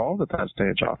lawyer involved at that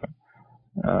stage often.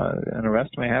 An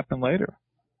arrest may happen later.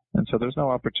 And so there's no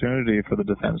opportunity for the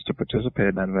defense to participate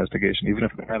in that investigation, even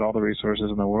if they had all the resources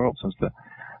in the world, since the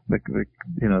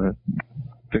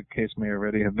case may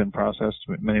already have been processed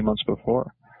many months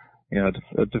before.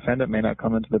 A defendant may not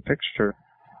come into the picture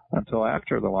until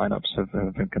after the lineups have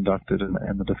been conducted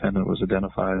and the defendant was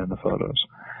identified in the photos.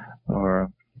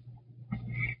 Or,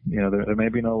 there may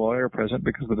be no lawyer present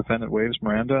because the defendant waives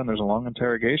Miranda and there's a long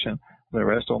interrogation. The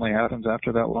arrest only happens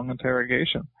after that long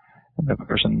interrogation, and the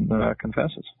person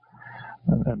confesses.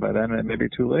 And by then it may be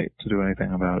too late to do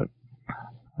anything about it.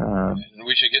 And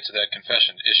we should get to that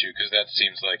confession issue, because that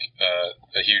seems like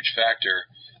a huge factor.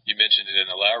 You mentioned it in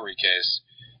the Lowry case.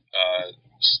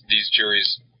 These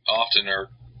juries often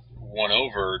are won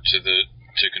over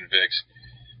to convict,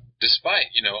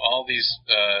 despite all these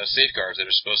safeguards that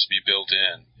are supposed to be built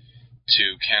in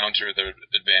to counter the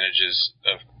advantages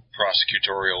of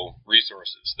prosecutorial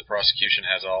resources. The prosecution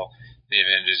has all the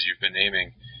advantages you've been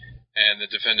naming, and the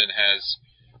defendant has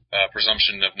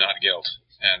presumption of not guilt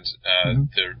and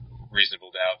the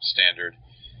reasonable doubt standard.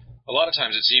 A lot of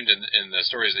times it seemed in the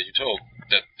stories that you told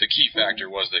that the key factor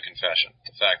was the confession,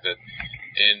 the fact that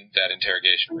in that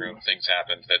interrogation room things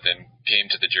happened that then came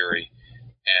to the jury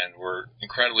and were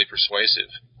incredibly persuasive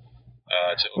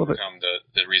to overcome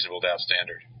the reasonable doubt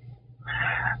standard.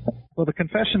 Well, the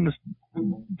confessions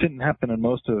didn't happen in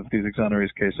most of these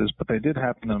exoneree cases, but they did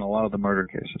happen in a lot of the murder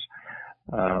cases.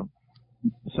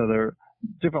 So there are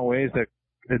different ways that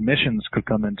admissions could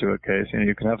come into a case.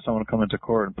 You could have someone come into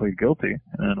court and plead guilty,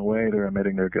 and in a way they're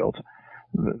admitting their guilt.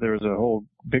 There was a whole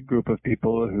big group of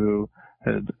people who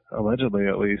had allegedly,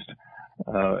 at least,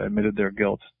 admitted their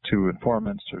guilt to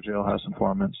informants or jailhouse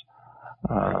informants.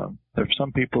 There are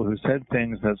some people who said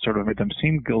things that sort of made them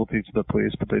seem guilty to the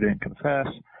police, but they didn't confess.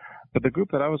 But the group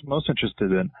that I was most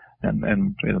interested in,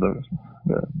 and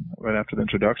right after the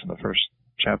introduction, the first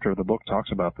chapter of the book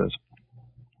talks about this,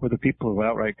 were the people who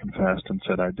outright confessed and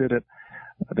said, I did it.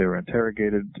 They were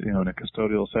interrogated, in a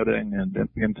custodial setting, and in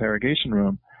the interrogation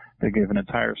room, they gave an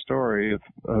entire story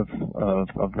of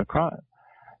the crime.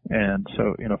 And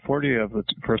so, 40 of the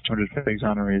first 250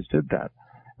 exonerees did that.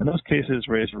 And those cases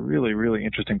raised a really, really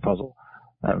interesting puzzle.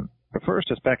 But first,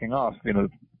 just backing off,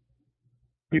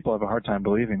 people have a hard time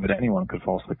believing that anyone could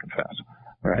falsely confess,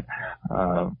 right?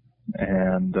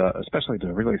 And especially to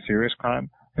a really serious crime.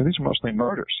 And these are mostly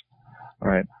murders,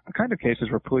 right? The kind of cases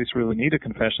where police really need a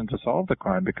confession to solve the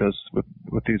crime, because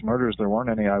with these murders, there weren't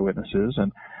any eyewitnesses,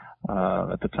 and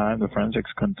at the time, the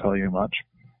forensics couldn't tell you much.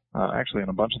 Actually, in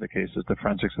a bunch of the cases, the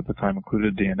forensics at the time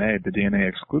included DNA. The DNA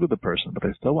excluded the person, but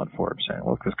they still went for it, saying,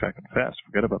 look, this guy confessed.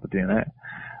 Forget about the DNA.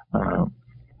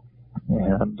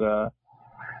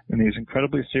 In these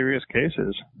incredibly serious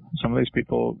cases, some of these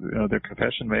people, their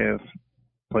confession may have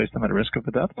placed them at risk of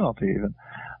the death penalty even.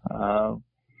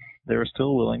 They were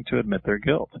still willing to admit their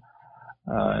guilt.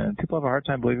 And people have a hard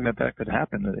time believing that could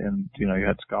happen. And, you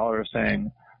had scholars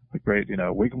saying, the great,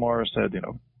 Wigmore said,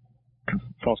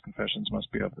 false confessions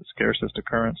must be of the scarcest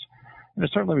occurrence. And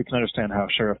certainly we can understand how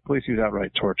sheriff police use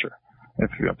outright torture. If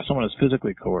someone is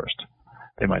physically coerced,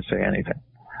 they might say anything.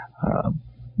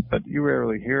 But you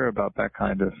rarely hear about that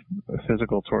kind of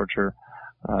physical torture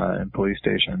in police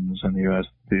stations in the U.S.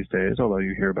 these days, although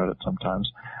you hear about it sometimes.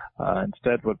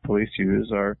 Instead, what police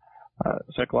use are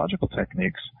psychological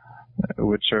techniques,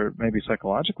 which are maybe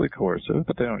psychologically coercive,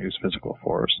 but they don't use physical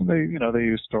force. And they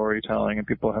use storytelling, and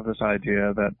people have this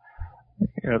idea that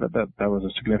that was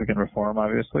a significant reform.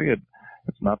 Obviously,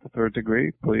 it's not the third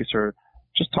degree. Police are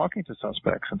just talking to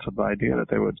suspects, and so the idea that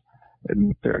they would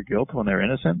admit their guilt when they're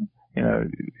innocent.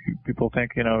 People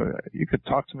think, you could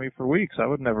talk to me for weeks. I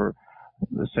would never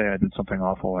say I did something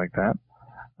awful like that.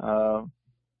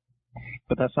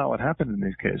 But that's not what happened in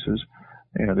these cases.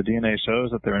 The DNA shows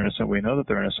that they're innocent. We know that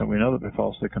they're innocent. We know that they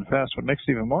falsely confessed. What makes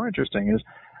it even more interesting is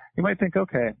you might think,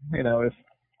 okay,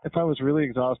 if I was really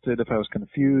exhausted, if I was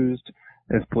confused,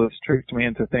 if police tricked me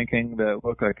into thinking that,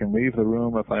 look, I can leave the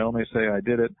room if I only say I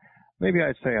did it, maybe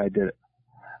I'd say I did it.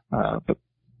 But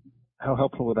how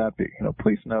helpful would that be?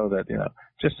 Police know that,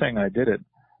 just saying I did it,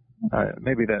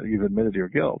 maybe that you've admitted your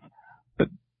guilt, but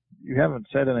you haven't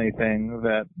said anything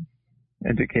that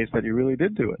indicates that you really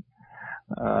did do it.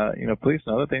 Police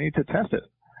know that they need to test it.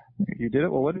 You did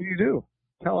it. Well, what did you do?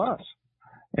 Tell us.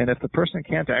 And if the person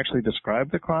can't actually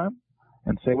describe the crime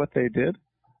and say what they did,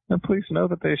 then police know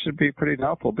that they should be pretty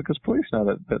doubtful, because police know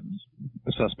that the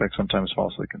suspects sometimes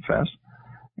falsely confess.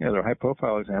 There are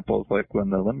high-profile examples, like when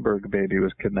the Lindbergh baby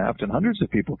was kidnapped and hundreds of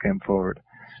people came forward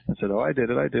and said, I did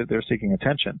it. They're seeking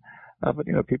attention. But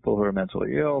people who are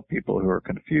mentally ill, people who are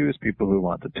confused, people who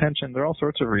want attention, there are all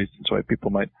sorts of reasons why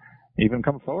people might even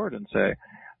come forward and say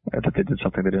that they did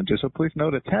something they didn't do. So police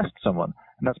know to test someone,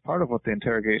 and that's part of what the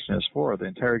interrogation is for. The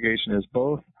interrogation is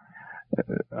both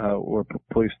where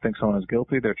police think someone is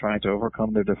guilty, they're trying to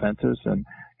overcome their defenses and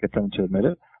get them to admit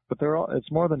it. But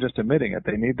it's more than just admitting it.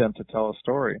 They need them to tell a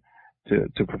story,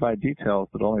 to provide details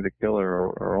that only the killer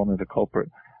or only the culprit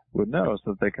would know,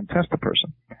 so that they can test the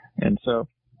person. And so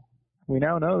we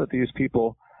now know that these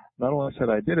people not only said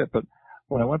I did it, but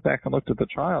when I went back and looked at the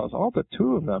trials, all but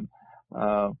two of them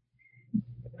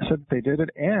said that they did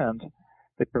it, and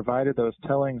they provided those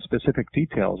telling specific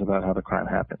details about how the crime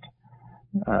happened.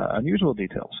 Unusual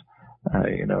details,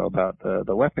 about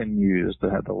the weapon used,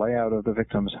 the layout of the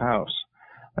victim's house.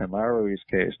 In Lowery's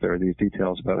case, there are these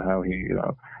details about how he,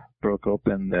 broke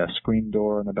open the screen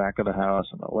door in the back of the house,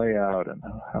 and the layout, and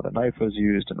how the knife was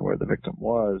used, and where the victim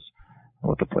was, and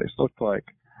what the place looked like.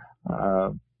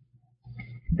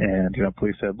 And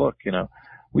police said, look,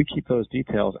 we keep those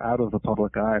details out of the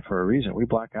public eye for a reason. We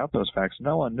black out those facts.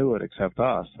 No one knew it except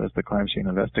us, as the crime scene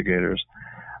investigators,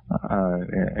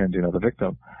 and the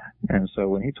victim. And so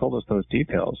when he told us those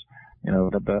details,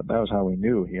 that was how we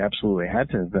knew he absolutely had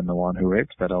to have been the one who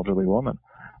raped that elderly woman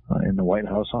in the White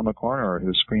House on the corner,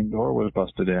 whose screen door was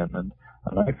busted in, and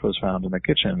a knife was found in the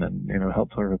kitchen, and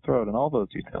helped her throat, and all those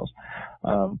details.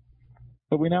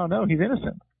 But we now know he's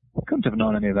innocent. We couldn't have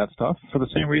known any of that stuff for the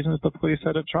same reasons the police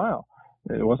said at trial.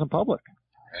 It wasn't public.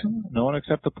 No one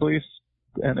except the police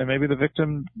and maybe the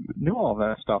victim knew all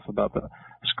that stuff about the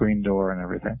screen door and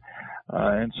everything.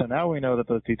 And so now we know that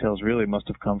those details really must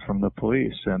have come from the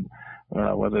police, and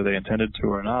whether they intended to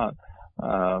or not.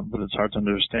 But it's hard to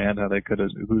understand how they could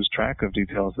lose track of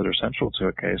details that are central to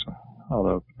a case,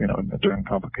 although, during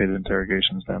complicated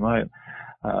interrogations they might.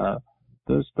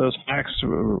 Those facts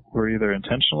were either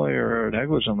intentionally or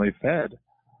negligently fed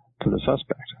to the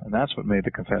suspect, and that's what made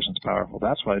the confessions powerful.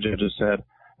 That's why judges said,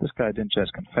 this guy didn't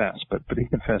just confess, but he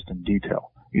confessed in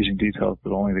detail, using details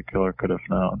that only the killer could have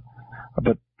known.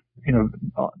 But,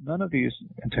 none of these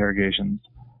interrogations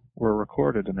were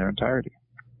recorded in their entirety.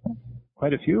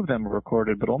 Quite a few of them were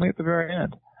recorded, but only at the very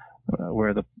end,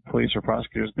 where the police or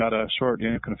prosecutors got a short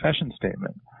confession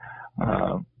statement,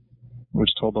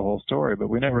 which told the whole story, but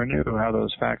we never knew how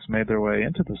those facts made their way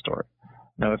into the story.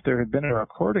 Now, if there had been a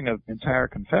recording of the entire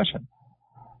confession,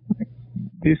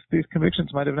 these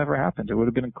convictions might have never happened. It would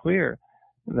have been clear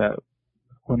that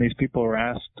when these people were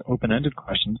asked open-ended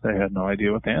questions, they had no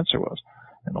idea what the answer was,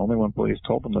 and only when police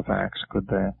told them the facts could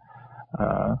they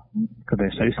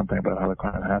say something about how the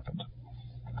crime happened.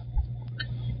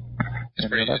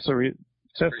 And that's the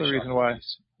reason why.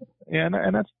 Yeah,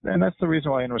 and that's the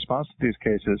reason why, in response to these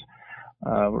cases,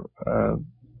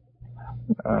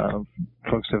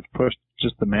 folks have pushed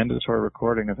just the mandatory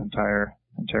recording of entire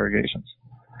interrogations.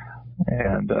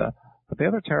 And but the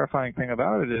other terrifying thing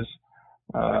about it is,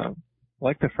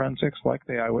 like the forensics, like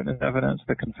the eyewitness evidence,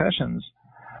 the confessions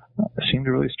seemed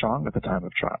really strong at the time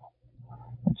of trial.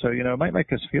 And so, it might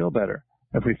make us feel better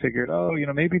if we figured,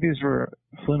 maybe these were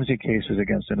flimsy cases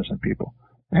against innocent people.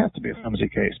 It has to be a flimsy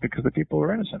case because the people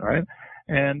were innocent, right?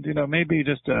 And, maybe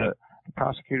just the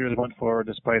prosecutors went forward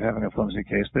despite having a flimsy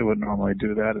case. They wouldn't normally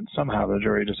do that, and somehow the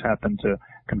jury just happened to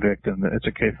convict, and it's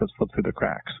a case that slipped through the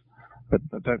cracks. But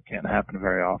that can't happen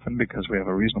very often because we have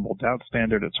a reasonable doubt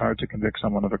standard. It's hard to convict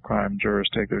someone of a crime. Jurors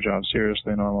take their job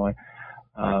seriously normally.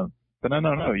 But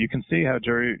no. You can see how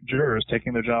jurors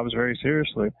taking their jobs very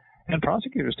seriously, and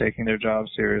prosecutors taking their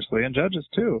jobs seriously, and judges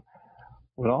too,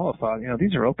 would all have thought,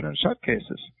 these are open and shut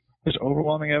cases. There's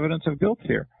overwhelming evidence of guilt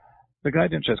here. The guy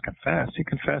didn't just confess, he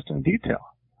confessed in detail,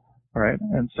 right?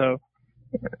 And so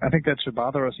I think that should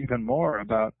bother us even more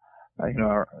about,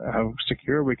 how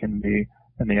secure we can be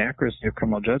in the accuracy of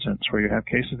criminal judgments where you have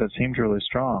cases that seemed really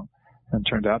strong and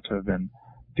turned out to have been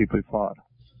deeply flawed.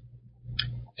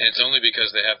 And it's only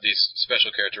because they have these special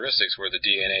characteristics where the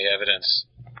DNA evidence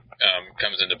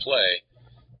comes into play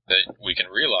that we can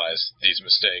realize these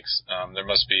mistakes. There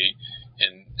must be,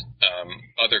 in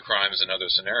other crimes and other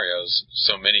scenarios,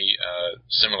 so many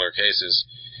similar cases.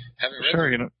 Having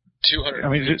read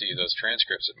 250 of those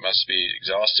transcripts, it must be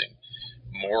exhausting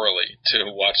morally to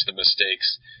watch the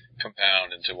mistakes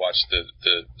compound and to watch the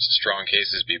strong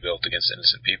cases be built against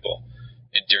innocent people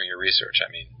during your research,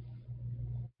 I mean.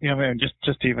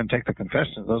 Just to even take the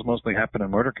confessions, those mostly happen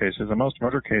in murder cases. In most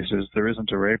murder cases, there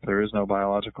isn't a rape, there is no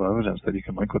biological evidence that you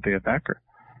can link with the attacker.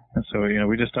 And so,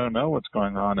 we just don't know what's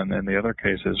going on in the other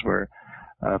cases where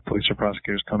police or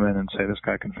prosecutors come in and say this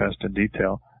guy confessed in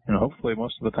detail. Hopefully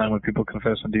most of the time when people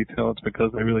confess in detail, it's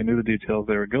because they really knew the details,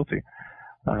 they were guilty.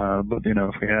 But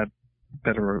if we had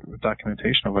better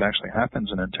documentation of what actually happens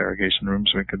in interrogation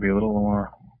rooms, we could be a little more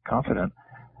confident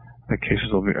that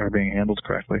cases are being handled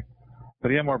correctly. But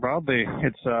yeah, more broadly,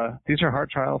 these are hard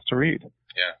trials to read.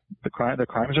 Yeah. The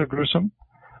crimes are gruesome.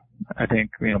 I think,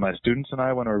 my students and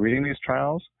I, when we're reading these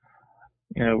trials,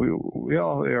 we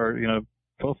all are,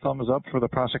 both thumbs up for the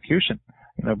prosecution,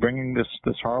 bringing this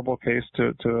horrible case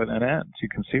to an end. You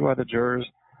can see why the jurors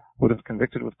would have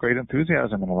convicted with great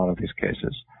enthusiasm in a lot of these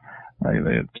cases.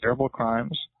 They had terrible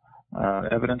crimes,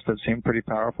 evidence that seemed pretty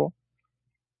powerful,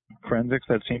 forensics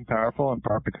that seemed powerful in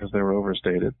part because they were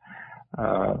overstated.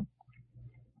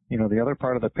 The other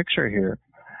part of the picture here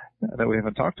that we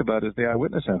haven't talked about is the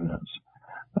eyewitness evidence,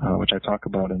 which I talk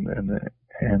about in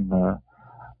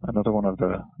another one of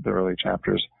the early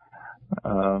chapters.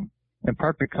 In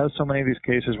part because so many of these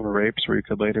cases were rapes where you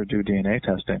could later do DNA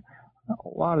testing. A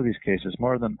lot of these cases,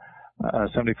 more than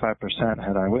 75%,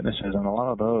 had eyewitnesses, and a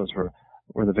lot of those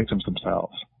were the victims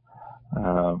themselves.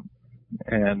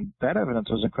 And that evidence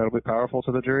was incredibly powerful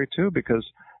to the jury too, because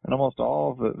in almost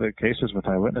all of the cases with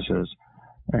eyewitnesses,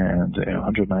 and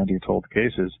 190 told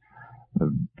cases,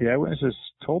 the eyewitnesses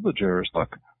told the jurors,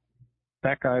 look,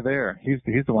 that guy there, he's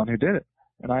the one who did it.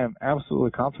 And I am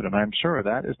absolutely confident, I'm sure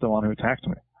that is the one who attacked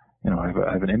me. I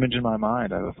have an image in my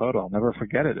mind, I have a photo, I'll never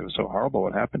forget it. It was so horrible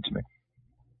what happened to me.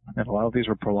 And a lot of these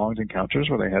were prolonged encounters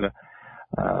where they had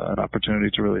an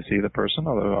opportunity to really see the person,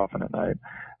 although often at night,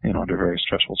 under very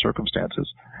stressful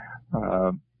circumstances.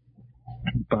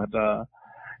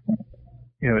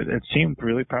 It seemed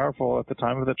really powerful at the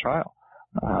time of the trial.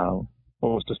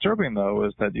 What was disturbing, though,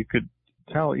 is that you could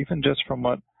tell, even just from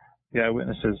what the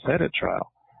eyewitnesses said at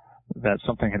trial, that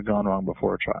something had gone wrong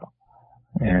before trial,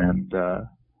 and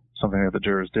something that the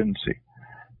jurors didn't see.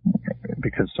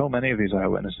 Because so many of these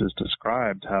eyewitnesses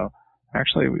described how,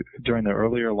 actually, during the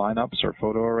earlier lineups or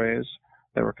photo arrays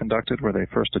that were conducted where they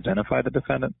first identified the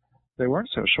defendant, they weren't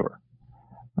so sure.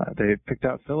 They picked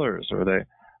out fillers, or they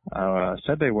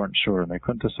said they weren't sure and they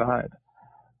couldn't decide.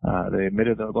 They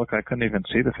admitted that, look, I couldn't even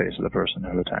see the face of the person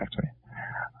who attacked me.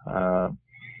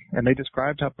 And they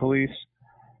described how police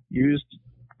used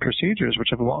procedures which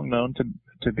have long known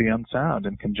to be unsound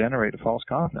and can generate false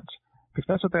confidence. Because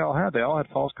that's what they all had. They all had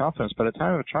false confidence. By the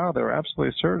time of trial, they were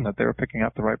absolutely certain that they were picking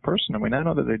out the right person, and we now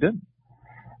know that they didn't.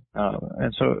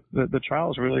 And so the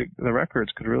trials really, the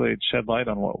records could really shed light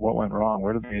on what went wrong.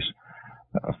 Where did these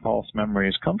false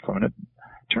memories come from? And it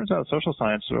turns out social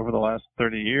science over the last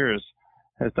 30 years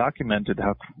has documented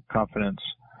how confidence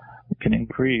can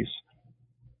increase,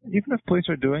 even if police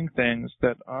are doing things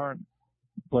that aren't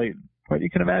blatant. Right? You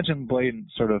can imagine blatant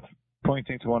sort of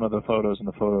pointing to one of the photos in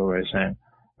the photo array saying,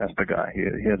 that's the guy.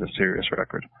 He has a serious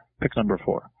record. Pick number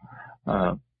 4.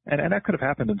 And that could have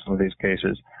happened in some of these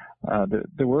cases.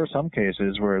 There were some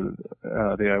cases where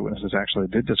the eyewitnesses actually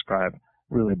did describe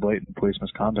really blatant police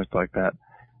misconduct like that,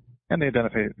 and the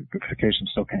identification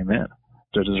still came in.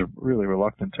 Judges are really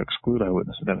reluctant to exclude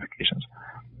eyewitness identifications.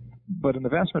 But in the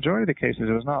vast majority of the cases,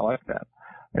 it was not like that.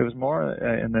 It was more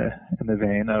in the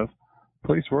vein of,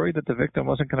 police worried that the victim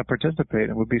wasn't going to participate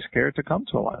and would be scared to come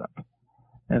to a lineup.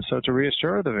 And so to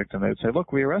reassure the victim, they would say,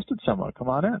 look, we arrested someone. Come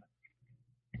on in.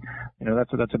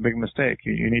 That's a big mistake.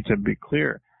 You need to be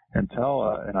clear and tell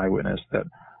an eyewitness that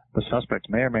the suspect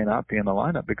may or may not be in the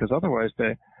lineup, because otherwise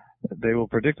they will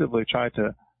predictably try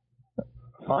to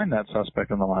find that suspect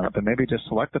in the lineup and maybe just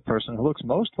select the person who looks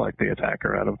most like the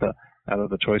attacker out of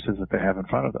the choices that they have in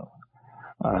front of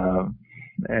them.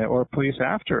 Or police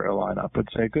after a lineup would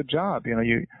say, good job.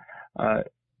 You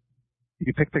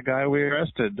picked the guy we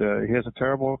arrested. He has a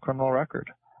terrible criminal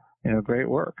record. Great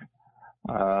work.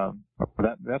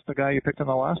 That's the guy you picked in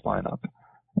the last lineup.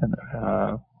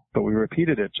 But we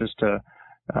repeated it just to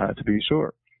be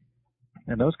sure.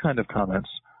 And those kind of comments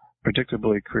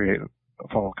predictably create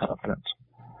false confidence.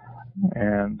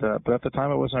 But at the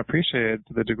time it wasn't appreciated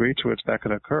to the degree to which that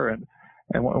could occur. And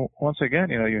once again,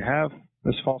 you have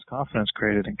this false confidence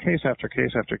created in case after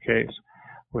case after case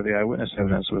where the eyewitness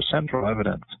evidence was central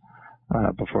evidence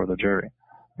before the jury.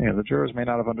 The jurors may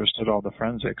not have understood all the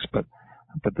forensics, but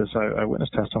this eyewitness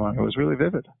testimony was really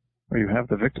vivid, where you have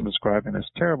the victim describing this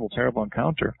terrible, terrible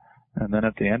encounter, and then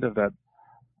at the end of that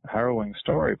harrowing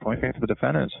story, pointing to the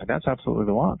defendant and saying, that's absolutely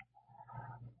the one.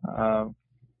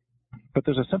 But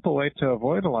there's a simple way to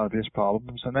avoid a lot of these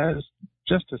problems, and that is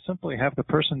just to simply have the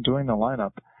person doing the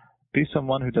lineup be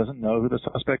someone who doesn't know who the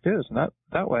suspect is. And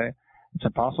that way, it's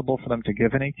impossible for them to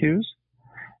give any cues.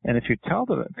 And if you tell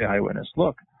the eyewitness,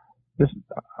 look,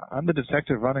 I'm the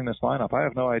detective running this lineup, I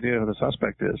have no idea who the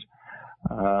suspect is,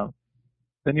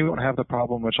 then you won't have the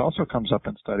problem which also comes up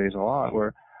in studies a lot,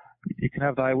 where you can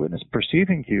have the eyewitness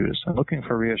perceiving cues and looking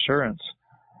for reassurance,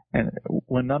 and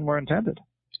when none were intended.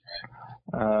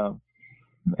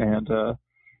 And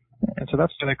so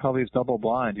that's what they call these double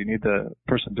blind. You need the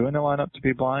person doing the lineup to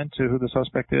be blind to who the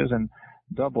suspect is, and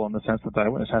double in the sense that the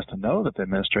eyewitness has to know that the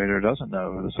administrator doesn't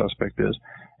know who the suspect is.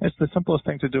 It's the simplest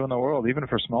thing to do in the world, even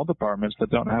for small departments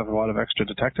that don't have a lot of extra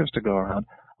detectives to go around.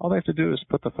 All they have to do is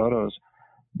put the photos,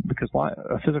 because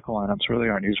physical lineups really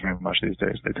aren't used very much these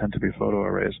days. They tend to be photo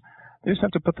arrays. They just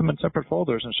have to put them in separate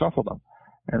folders and shuffle them.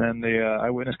 And then the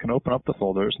eyewitness can open up the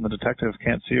folders, and the detective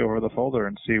can't see over the folder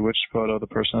and see which photo the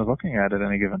person is looking at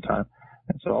any given time.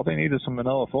 And so all they need is some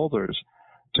manila folders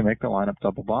to make the lineup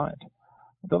double blind.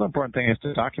 The other important thing is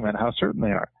to document how certain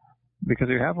they are, because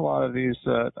you have a lot of these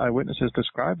eyewitnesses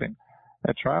describing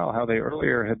at trial how they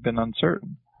earlier had been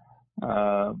uncertain.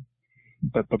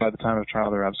 But by the time of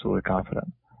trial, they're absolutely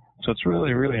confident. So it's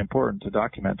really, really important to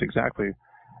document exactly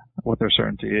what their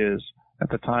certainty is at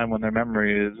the time when their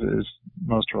memory is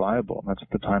most reliable, and that's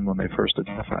at the time when they first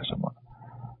identify someone.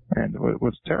 And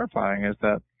what's terrifying is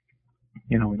that,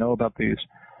 we know about these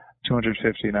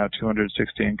 250, now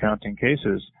 260 and counting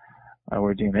cases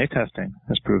where DNA testing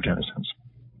has proved innocence.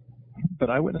 But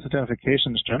eyewitness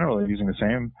identifications generally, using the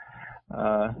same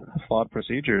flawed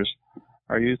procedures,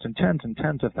 are used in tens and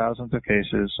tens of thousands of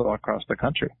cases all across the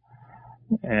country.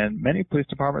 And many police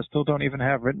departments still don't even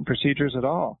have written procedures at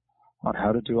all on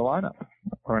how to do a lineup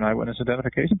or an eyewitness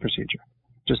identification procedure.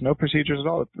 Just no procedures at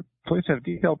all. Police have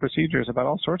detailed procedures about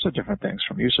all sorts of different things,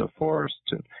 from use of force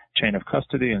to chain of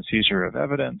custody and seizure of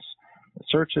evidence,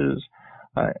 searches,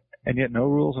 and yet no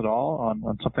rules at all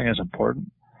on something as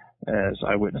important as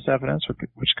eyewitness evidence,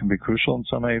 which can be crucial in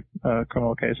so many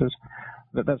criminal cases.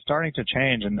 That's starting to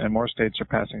change, and more states are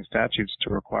passing statutes to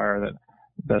require that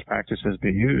best practices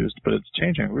be used, but it's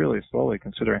changing really slowly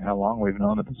considering how long we've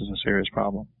known that this is a serious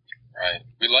problem. Right.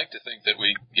 We like to think that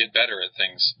we get better at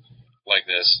things like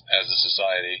this as a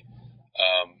society,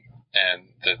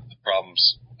 and that the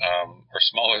problems are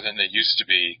smaller than they used to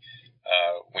be.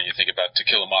 When you think about To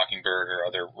Kill a Mockingbird or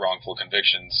other wrongful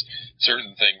convictions,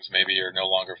 certain things maybe are no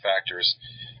longer factors.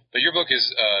 But your book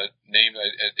is named,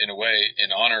 in a way,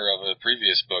 in honor of a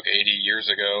previous book 80 years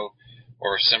ago,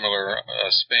 or a similar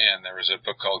span. There was a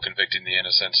book called Convicting the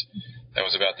Innocent that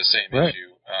was about the same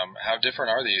issue. How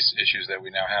different are these issues that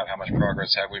we now have? How much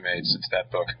progress have we made since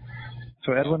that book?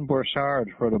 So Edwin Borchardt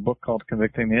wrote a book called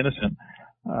Convicting the Innocent.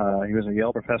 He was a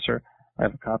Yale professor. I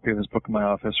have a copy of his book in my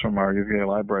office from our UVA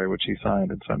library, which he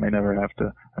signed, and so I may never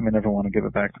want to give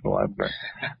it back to the library.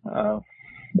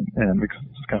 And because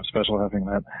it's kind of special having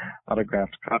that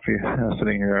autographed copy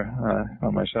sitting here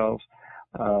on my shelves.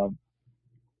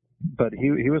 But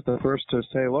he was the first to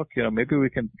say, look, maybe we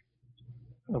can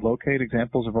locate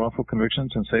examples of wrongful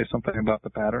convictions and say something about the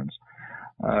patterns.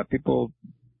 People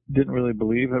didn't really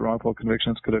believe that wrongful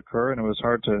convictions could occur, and it was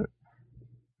hard to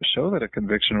show that a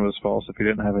conviction was false if you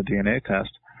didn't have a DNA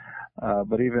test.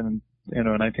 But even, in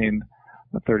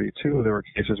 1932, there were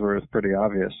cases where it was pretty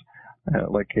obvious,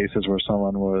 like cases where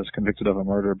someone was convicted of a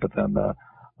murder, but then the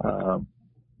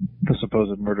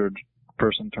supposed murdered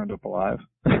person turned up alive.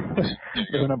 There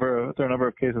are a number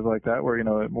of cases like that where,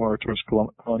 more towards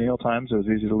colonial times, it was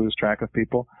easy to lose track of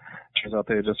people. Turns out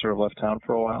they had just sort of left town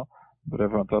for a while, but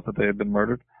everyone thought that they had been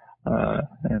murdered.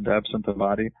 And absent the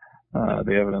body,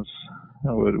 the evidence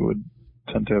would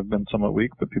tend to have been somewhat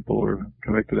weak, but people were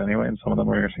convicted anyway, and some of them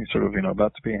were sort of,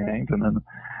 about to be hanged, and then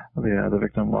the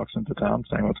victim walks into town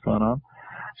saying what's going on.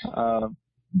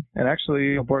 And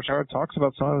actually, Borchardt talks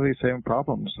about some of these same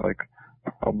problems, like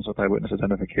problems with eyewitness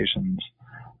identifications,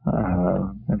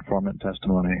 informant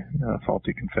testimony,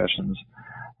 faulty confessions.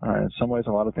 In some ways,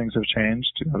 a lot of things have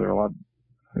changed. There are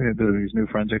these new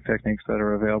forensic techniques that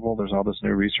are available. There's all this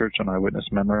new research on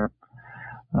eyewitness memory.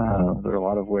 There are a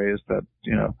lot of ways that,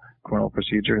 criminal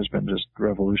procedure has been just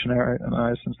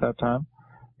revolutionized since that time.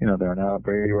 There are now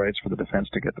Brady rights for the defense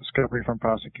to get discovery from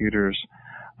prosecutors.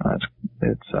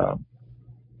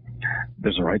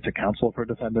 There's a right to counsel for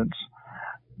defendants.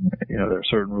 There are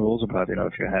certain rules about,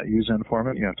 if you use an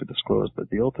informant, you have to disclose the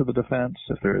deal to the defense.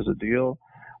 If there is a deal,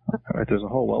 right, there's a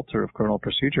whole welter of criminal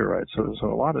procedure rights. So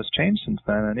a lot has changed since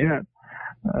then, and yet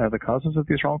the causes of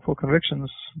these wrongful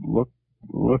convictions look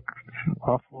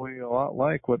awfully a lot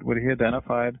like what he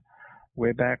identified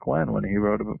way back when he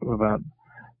wrote about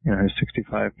his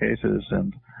 65 cases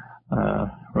and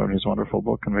wrote his wonderful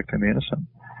book Convicting the Innocent.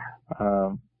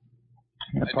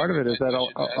 And part of it is that I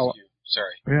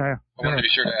wanted to be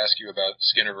sure to ask you about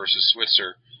Skinner versus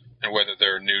Switzer and whether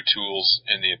there are new tools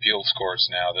in the appeals courts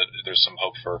now that there's some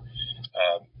hope for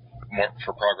more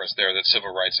for progress there, that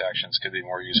civil rights actions could be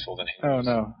more useful than habeas. Oh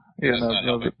no,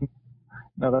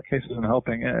 no, that case isn't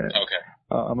helping. Okay.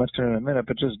 I'll mention it in a minute,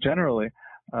 but just generally,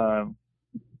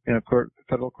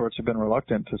 federal courts have been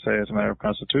reluctant to say, as a matter of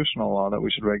constitutional law, that we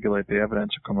should regulate the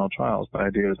evidence of criminal trials. The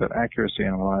idea is that accuracy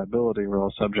and reliability were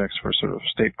all subjects for sort of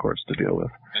state courts to deal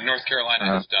with. And North Carolina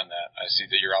has done that. I see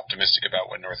that you're optimistic about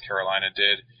what North Carolina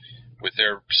did with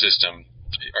their system.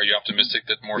 Are you optimistic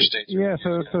that more states? Yeah.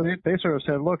 So they sort of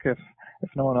said, look, if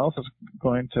no one else is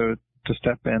going to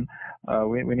step in,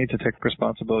 we need to take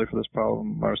responsibility for this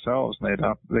problem ourselves. And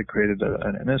they created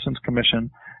an innocence commission.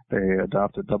 They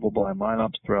adopted double-blind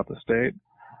lineups throughout the state.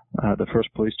 The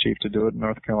first police chief to do it in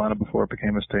North Carolina before it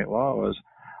became a state law was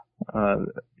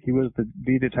he was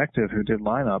the detective who did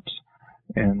lineups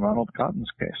in Ronald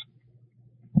Cotton's case.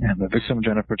 And the victim,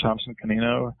 Jennifer Thompson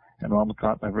Canino, and Ronald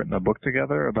Cotton have written a book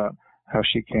together about how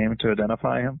she came to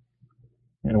identify him.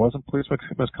 And it wasn't police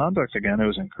misconduct again. It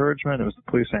was encouragement. It was the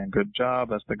police saying, good job,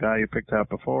 that's the guy you picked out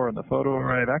before in the photo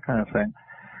array, that kind of thing.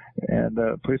 And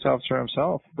the police officer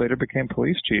himself later became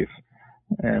police chief.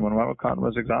 And when Ronald Cotton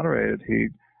was exonerated, he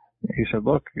said,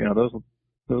 look, those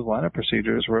lineup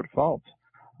procedures were at fault.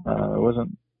 It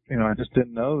wasn't, I just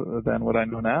didn't know then what I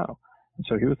know now. And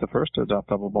so he was the first to adopt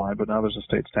double blind, but now there's a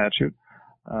state statute.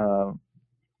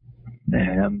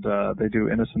 And they do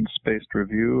innocence-based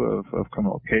review of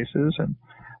criminal cases and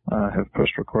have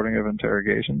post-recording of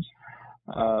interrogations.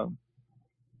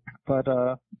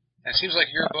 It seems like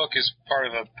your book is part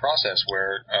of a process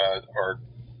where, or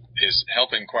is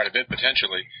helping quite a bit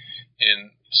potentially in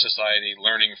society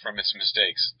learning from its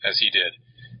mistakes, as he did.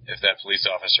 If that police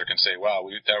officer can say, wow,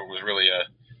 that was really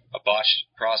a botched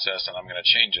process and I'm going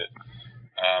to change it.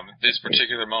 This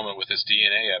particular moment with this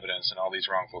DNA evidence and all these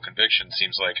wrongful convictions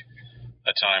seems like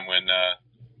a time when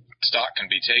stock can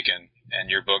be taken,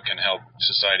 and your book can help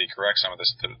society correct some of the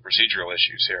procedural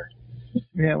issues here.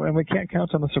 Yeah, and we can't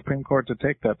count on the Supreme Court to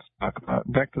take that stock.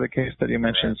 Back to the case that you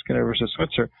mentioned, Skinner versus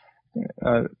Switzer.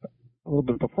 A little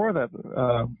bit before that,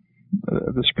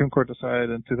 the Supreme Court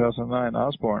decided in 2009,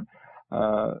 Osborne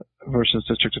versus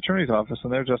District Attorney's Office,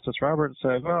 and there Justice Roberts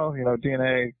said, well,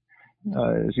 DNA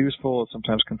is useful. It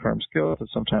sometimes confirms guilt. It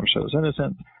sometimes shows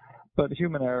innocence. But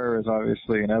human error is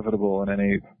obviously inevitable in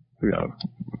any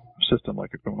system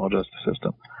like a criminal justice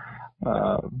system.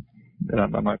 And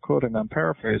I'm not quoting, I'm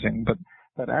paraphrasing, but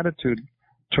that attitude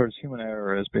towards human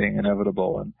error as being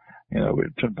inevitable and,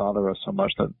 it shouldn't bother us so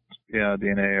much that,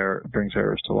 DNA error brings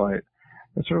errors to light.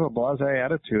 It's sort of a blasé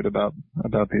attitude about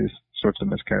these sorts of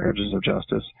miscarriages of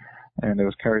justice. And it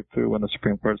was carried through when the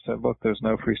Supreme Court said, look, there's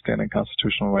no freestanding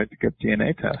constitutional right to get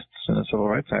DNA tests in a civil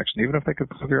rights action, even if they could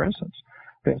prove your innocence.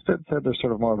 They instead said there's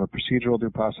sort of more of a procedural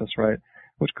due process right,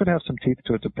 which could have some teeth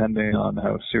to it depending on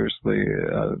how seriously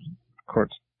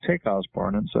courts take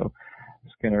Osborne. And so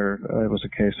Skinner was a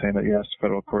case saying that, yes,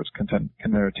 federal courts can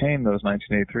entertain those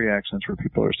 1983 actions where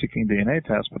people are seeking DNA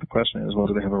tests, but the question is, well,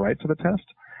 do they have a right to the test?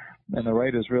 And the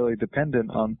right is really dependent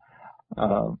on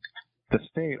the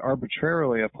state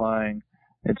arbitrarily applying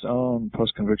its own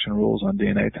post-conviction rules on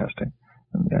DNA testing.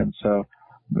 And so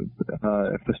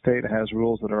if the state has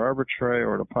rules that are arbitrary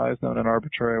or it applies them in an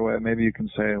arbitrary way, maybe you can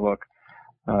say, look,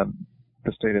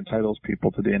 the state entitles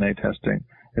people to DNA testing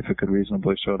if it could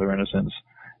reasonably show their innocence.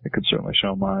 It could certainly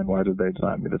show mine. Why did they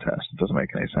deny me the test? It doesn't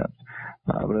make any sense.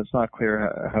 But it's not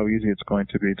clear how easy it's going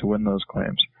to be to win those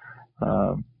claims.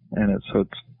 And it's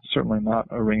certainly not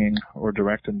a ringing or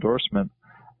direct endorsement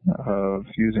of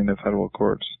using the federal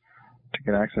courts to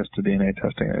get access to DNA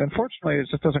testing. And unfortunately, it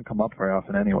just doesn't come up very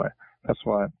often anyway. That's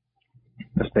why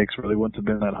the stakes really wouldn't have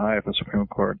been that high if the Supreme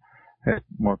Court had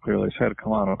more clearly said,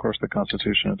 come on, of course the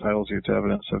Constitution entitles you to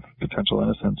evidence of potential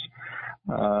innocence.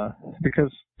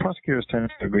 Because prosecutors tend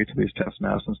to agree to these tests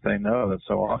now since they know that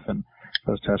so often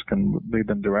those tests can lead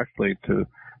them directly to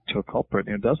a culprit.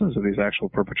 Dozens of these actual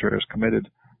perpetrators committed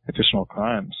additional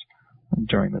crimes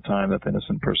during the time that the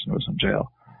innocent person was in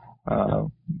jail.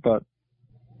 But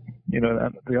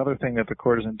the other thing that the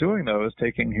court isn't doing, though, is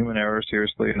taking human error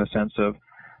seriously in a sense of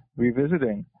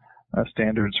revisiting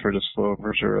standards for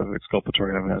disclosure of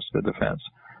exculpatory evidence to the defense,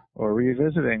 or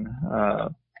revisiting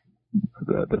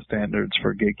the standards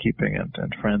for gatekeeping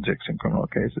and forensics in criminal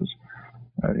cases.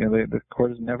 The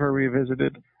court has never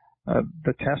revisited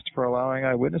the test for allowing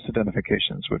eyewitness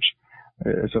identifications, which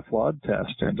is a flawed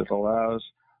test, and it allows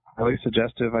highly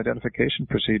suggestive identification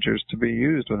procedures to be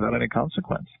used without any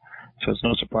consequence. So it's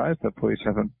no surprise that police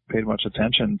haven't paid much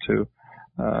attention to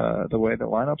the way that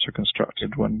lineups are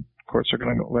constructed when courts are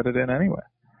going to let it in anyway.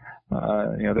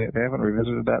 They haven't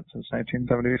revisited that since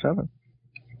 1977.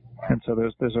 And so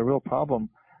there's a real problem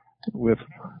with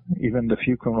even the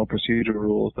few criminal procedure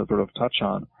rules that sort of touch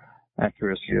on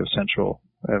accuracy of central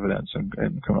evidence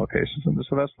in criminal cases. And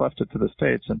so that's left it to the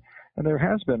states. And there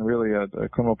has been really a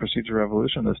criminal procedure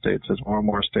revolution in the states as more and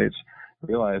more states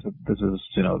realize that this is,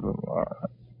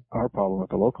 our problem at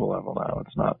the local level now.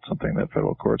 It's not something that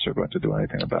federal courts are going to do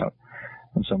anything about.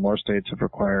 And so more states have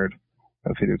required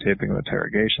videotaping of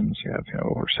interrogations. You have,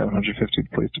 over 750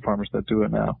 police departments that do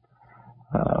it now.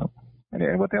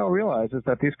 And what they all realize is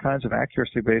that these kinds of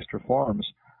accuracy-based reforms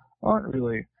aren't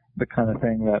really the kind of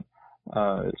thing that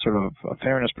it's sort of a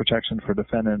fairness protection for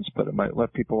defendants, but it might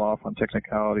let people off on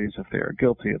technicalities if they are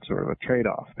guilty. It's sort of a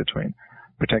trade-off between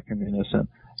protecting the innocent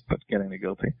but getting the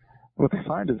guilty. What they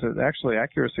find is that actually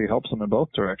accuracy helps them in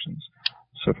both directions.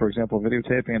 So, for example,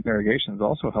 videotaping interrogations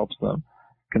also helps them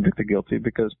convict the guilty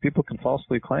because people can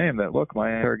falsely claim that, look, my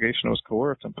interrogation was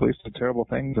coerced and police did terrible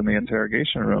things in the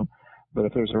interrogation room. But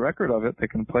if there's a record of it, they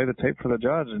can play the tape for the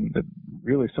judge, and it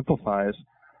really simplifies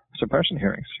suppression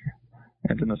hearings.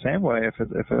 And in the same way,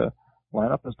 if a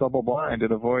lineup is double-blind,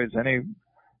 it avoids any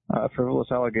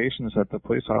frivolous allegations that the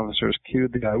police officers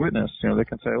cued the eyewitness. They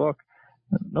can say, look,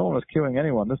 no one was cueing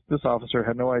anyone. This officer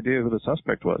had no idea who the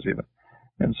suspect was even.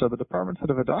 And so the departments that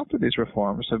have adopted these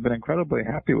reforms have been incredibly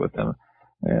happy with them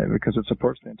because it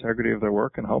supports the integrity of their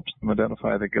work and helps them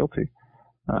identify the guilty.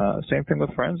 Same thing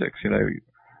with forensics.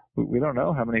 We don't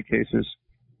know how many cases,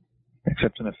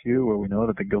 except in a few where we know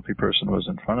that the guilty person was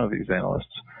in front of these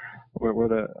analysts, where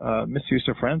the misuse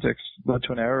of forensics led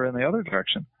to an error in the other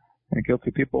direction, and guilty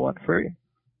people went free.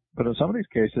 But in some of these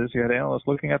cases, you had analysts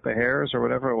looking at the hairs or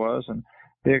whatever it was, and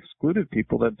they excluded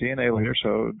people that DNA later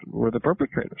showed were the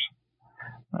perpetrators.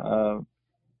 And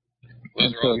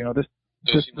so, this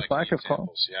lack of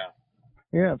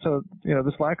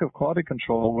this lack of quality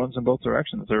control runs in both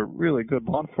directions. There are really good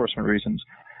law enforcement reasons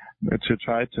to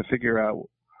try to figure out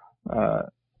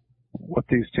what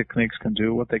these techniques can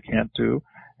do, what they can't do,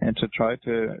 and to try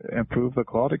to improve the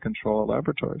quality control of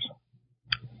laboratories.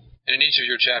 And in each of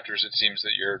your chapters, it seems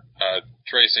that you're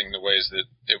tracing the ways that,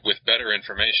 with better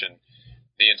information,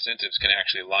 the incentives can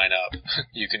actually line up.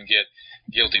 You can get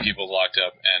guilty people locked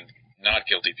up and not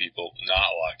guilty people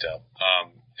not locked up.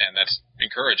 And that's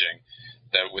encouraging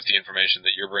that with the information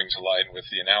that you're bringing to light and with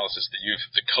the analysis that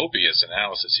the copious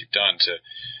analysis you've done to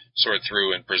sort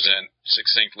through and present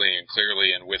succinctly and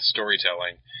clearly and with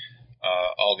storytelling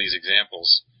all these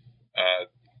examples,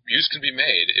 use can be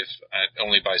made if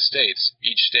only by states.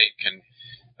 Each state can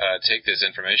take this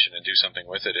information and do something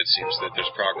with it. It seems that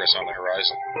there's progress on the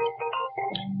horizon.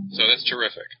 So that's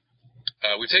terrific.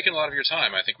 We've taken a lot of your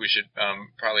time. I think we should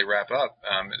probably wrap up.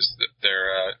 Is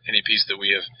there any piece that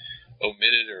we have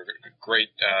omitted or great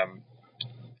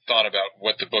thought about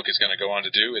what the book is going to go on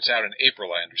to do? It's out in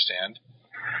April, I understand.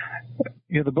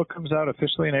 Yeah, the book comes out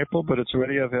officially in April, but it's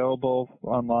already available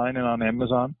online and on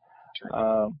Amazon.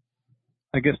 Sure.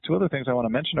 I guess two other things I want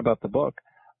to mention about the book.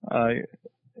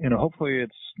 Hopefully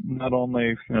it's not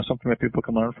only something that people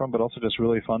can learn from, but also just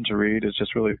really fun to read. It's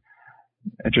just really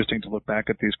interesting to look back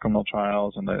at these criminal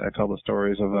trials, and I tell the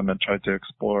stories of them and try to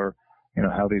explore,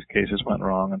 how these cases went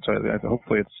wrong. And so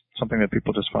hopefully it's something that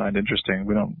people just find interesting.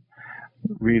 We don't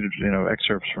read,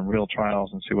 excerpts from real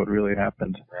trials and see what really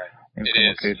happened. in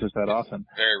criminal cases that often.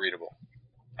 Very readable.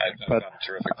 I found it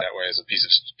terrific that way as a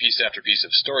piece after piece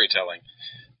of storytelling.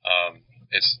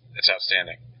 It's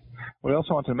outstanding. What I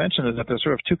also want to mention is that there's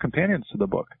sort of two companions to the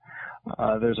book.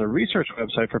 There's a research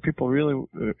website for people really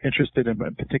interested in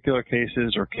particular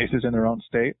cases or cases in their own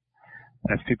state.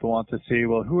 And if people want to see,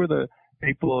 well, who are the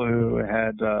people who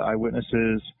had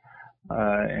eyewitnesses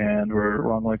and were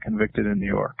wrongly convicted in New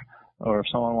York? Or if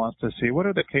someone wants to see, what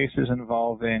are the cases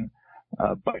involving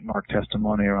bite mark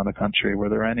testimony around the country? Were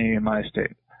there any in my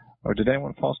state? Or did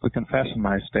anyone falsely confess in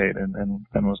my state and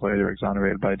was later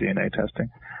exonerated by DNA testing?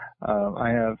 I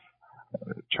have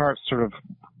charts sort of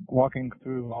walking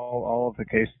through all of the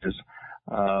cases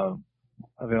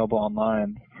available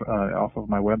online off of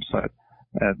my website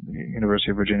at the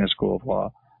University of Virginia School of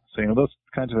Law. So, those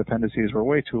kinds of appendices were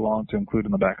way too long to include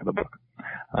in the back of the book.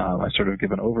 I sort of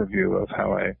give an overview of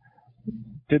how I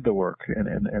did the work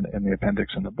in the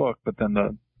appendix in the book, but then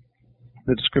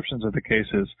the descriptions of the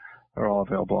cases are all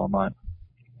available online.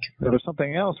 Now, there's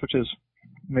something else which is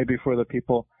maybe for the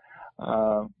people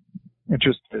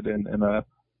interested in a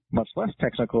much less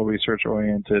technical,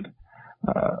 research-oriented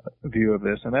view of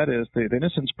this, and that is the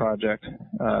Innocence Project,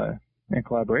 in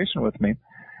collaboration with me,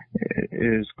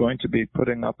 is going to be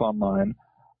putting up online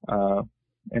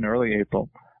in early April.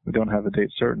 We don't have a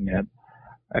date certain yet.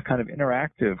 A kind of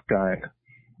interactive guide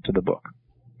to the book.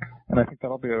 And I think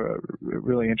that'll be a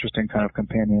really interesting kind of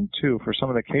companion, too. For some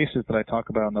of the cases that I talk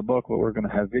about in the book, we're going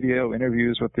to have video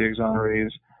interviews with the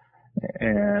exonerees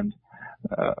and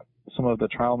some of the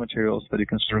trial materials that you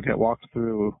can sort of get walked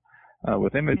through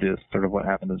with images, sort of what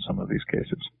happened in some of these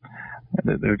cases.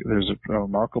 And there's a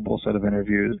remarkable set of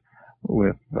interviews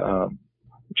with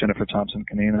Jennifer Thompson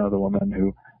Canino, the woman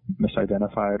who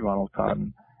misidentified Ronald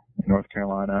Cotton in North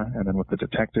Carolina, and then with the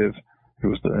detective who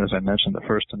was, as I mentioned, the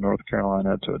first in North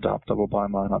Carolina to adopt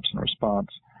double-blind lineups in response.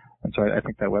 And so I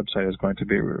think that website is going to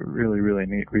be a really, really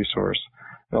neat resource.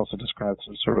 It also describes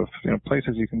sort of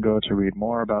places you can go to read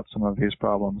more about some of these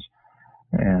problems.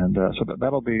 And so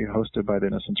that'll be hosted by the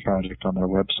Innocence Project on their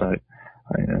website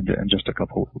in just a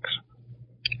couple of weeks.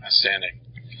 Outstanding.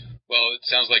 Well, it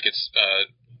sounds like it's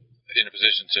in a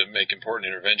position to make important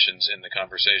interventions in the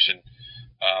conversation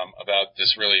about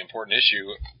this really important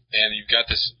issue. And you've got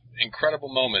this incredible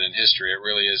moment in history. It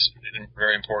really is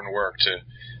very important work to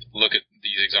look at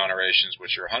these exonerations,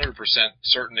 which are 100%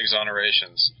 certain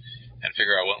exonerations, and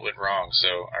figure out what went wrong.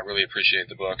 So I really appreciate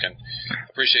the book and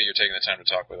appreciate you taking the time to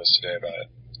talk with us today about it.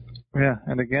 Yeah,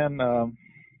 and again,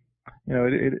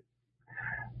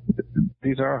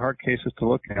 these are hard cases to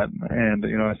look at, and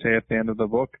I say at the end of the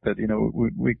book that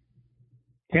we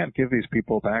can't give these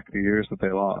people back the years that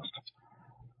they lost.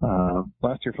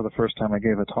 Last year, for the first time, I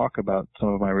gave a talk about some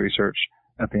of my research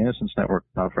at the Innocence Network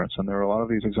conference, and there were a lot of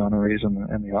these exonerees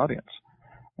in the audience.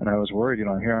 And I was worried,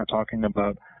 here I'm talking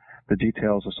about the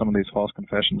details of some of these false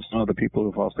confessions. Some of the people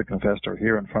who falsely confessed are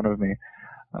here in front of me,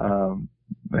 and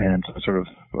I sort of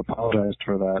apologized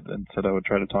for that and said I would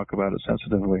try to talk about it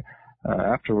sensitively.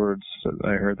 Afterwards,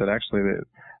 I heard that actually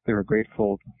they were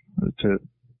grateful to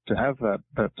have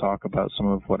that talk about some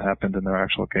of what happened in their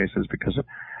actual cases, because it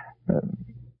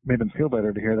made them feel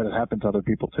better to hear that it happened to other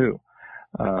people too.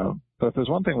 But if there's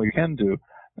one thing we can do,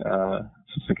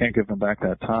 since we can't give them back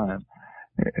that time,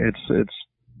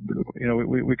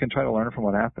 we can try to learn from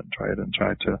what happened, right, and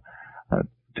try to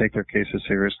take their cases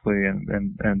seriously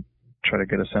and try to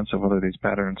get a sense of whether these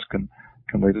patterns can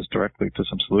lead us directly to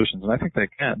some solutions. And I think they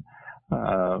can.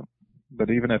 But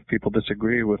even if people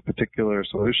disagree with particular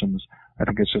solutions, I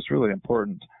think it's just really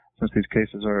important, since these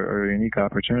cases are a unique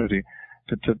opportunity,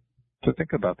 to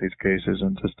think about these cases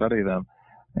and to study them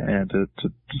and to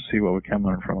see what we can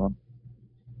learn from them.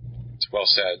 It's well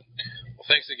said. Well,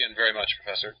 thanks again very much,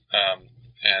 Professor,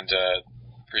 and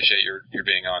appreciate your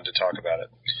being on to talk about it.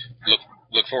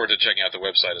 Look forward to checking out the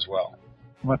website as well.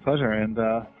 My pleasure, and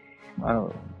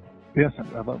yes,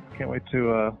 I can't wait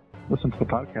to listen to the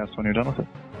podcast when you're done with it.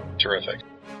 Terrific.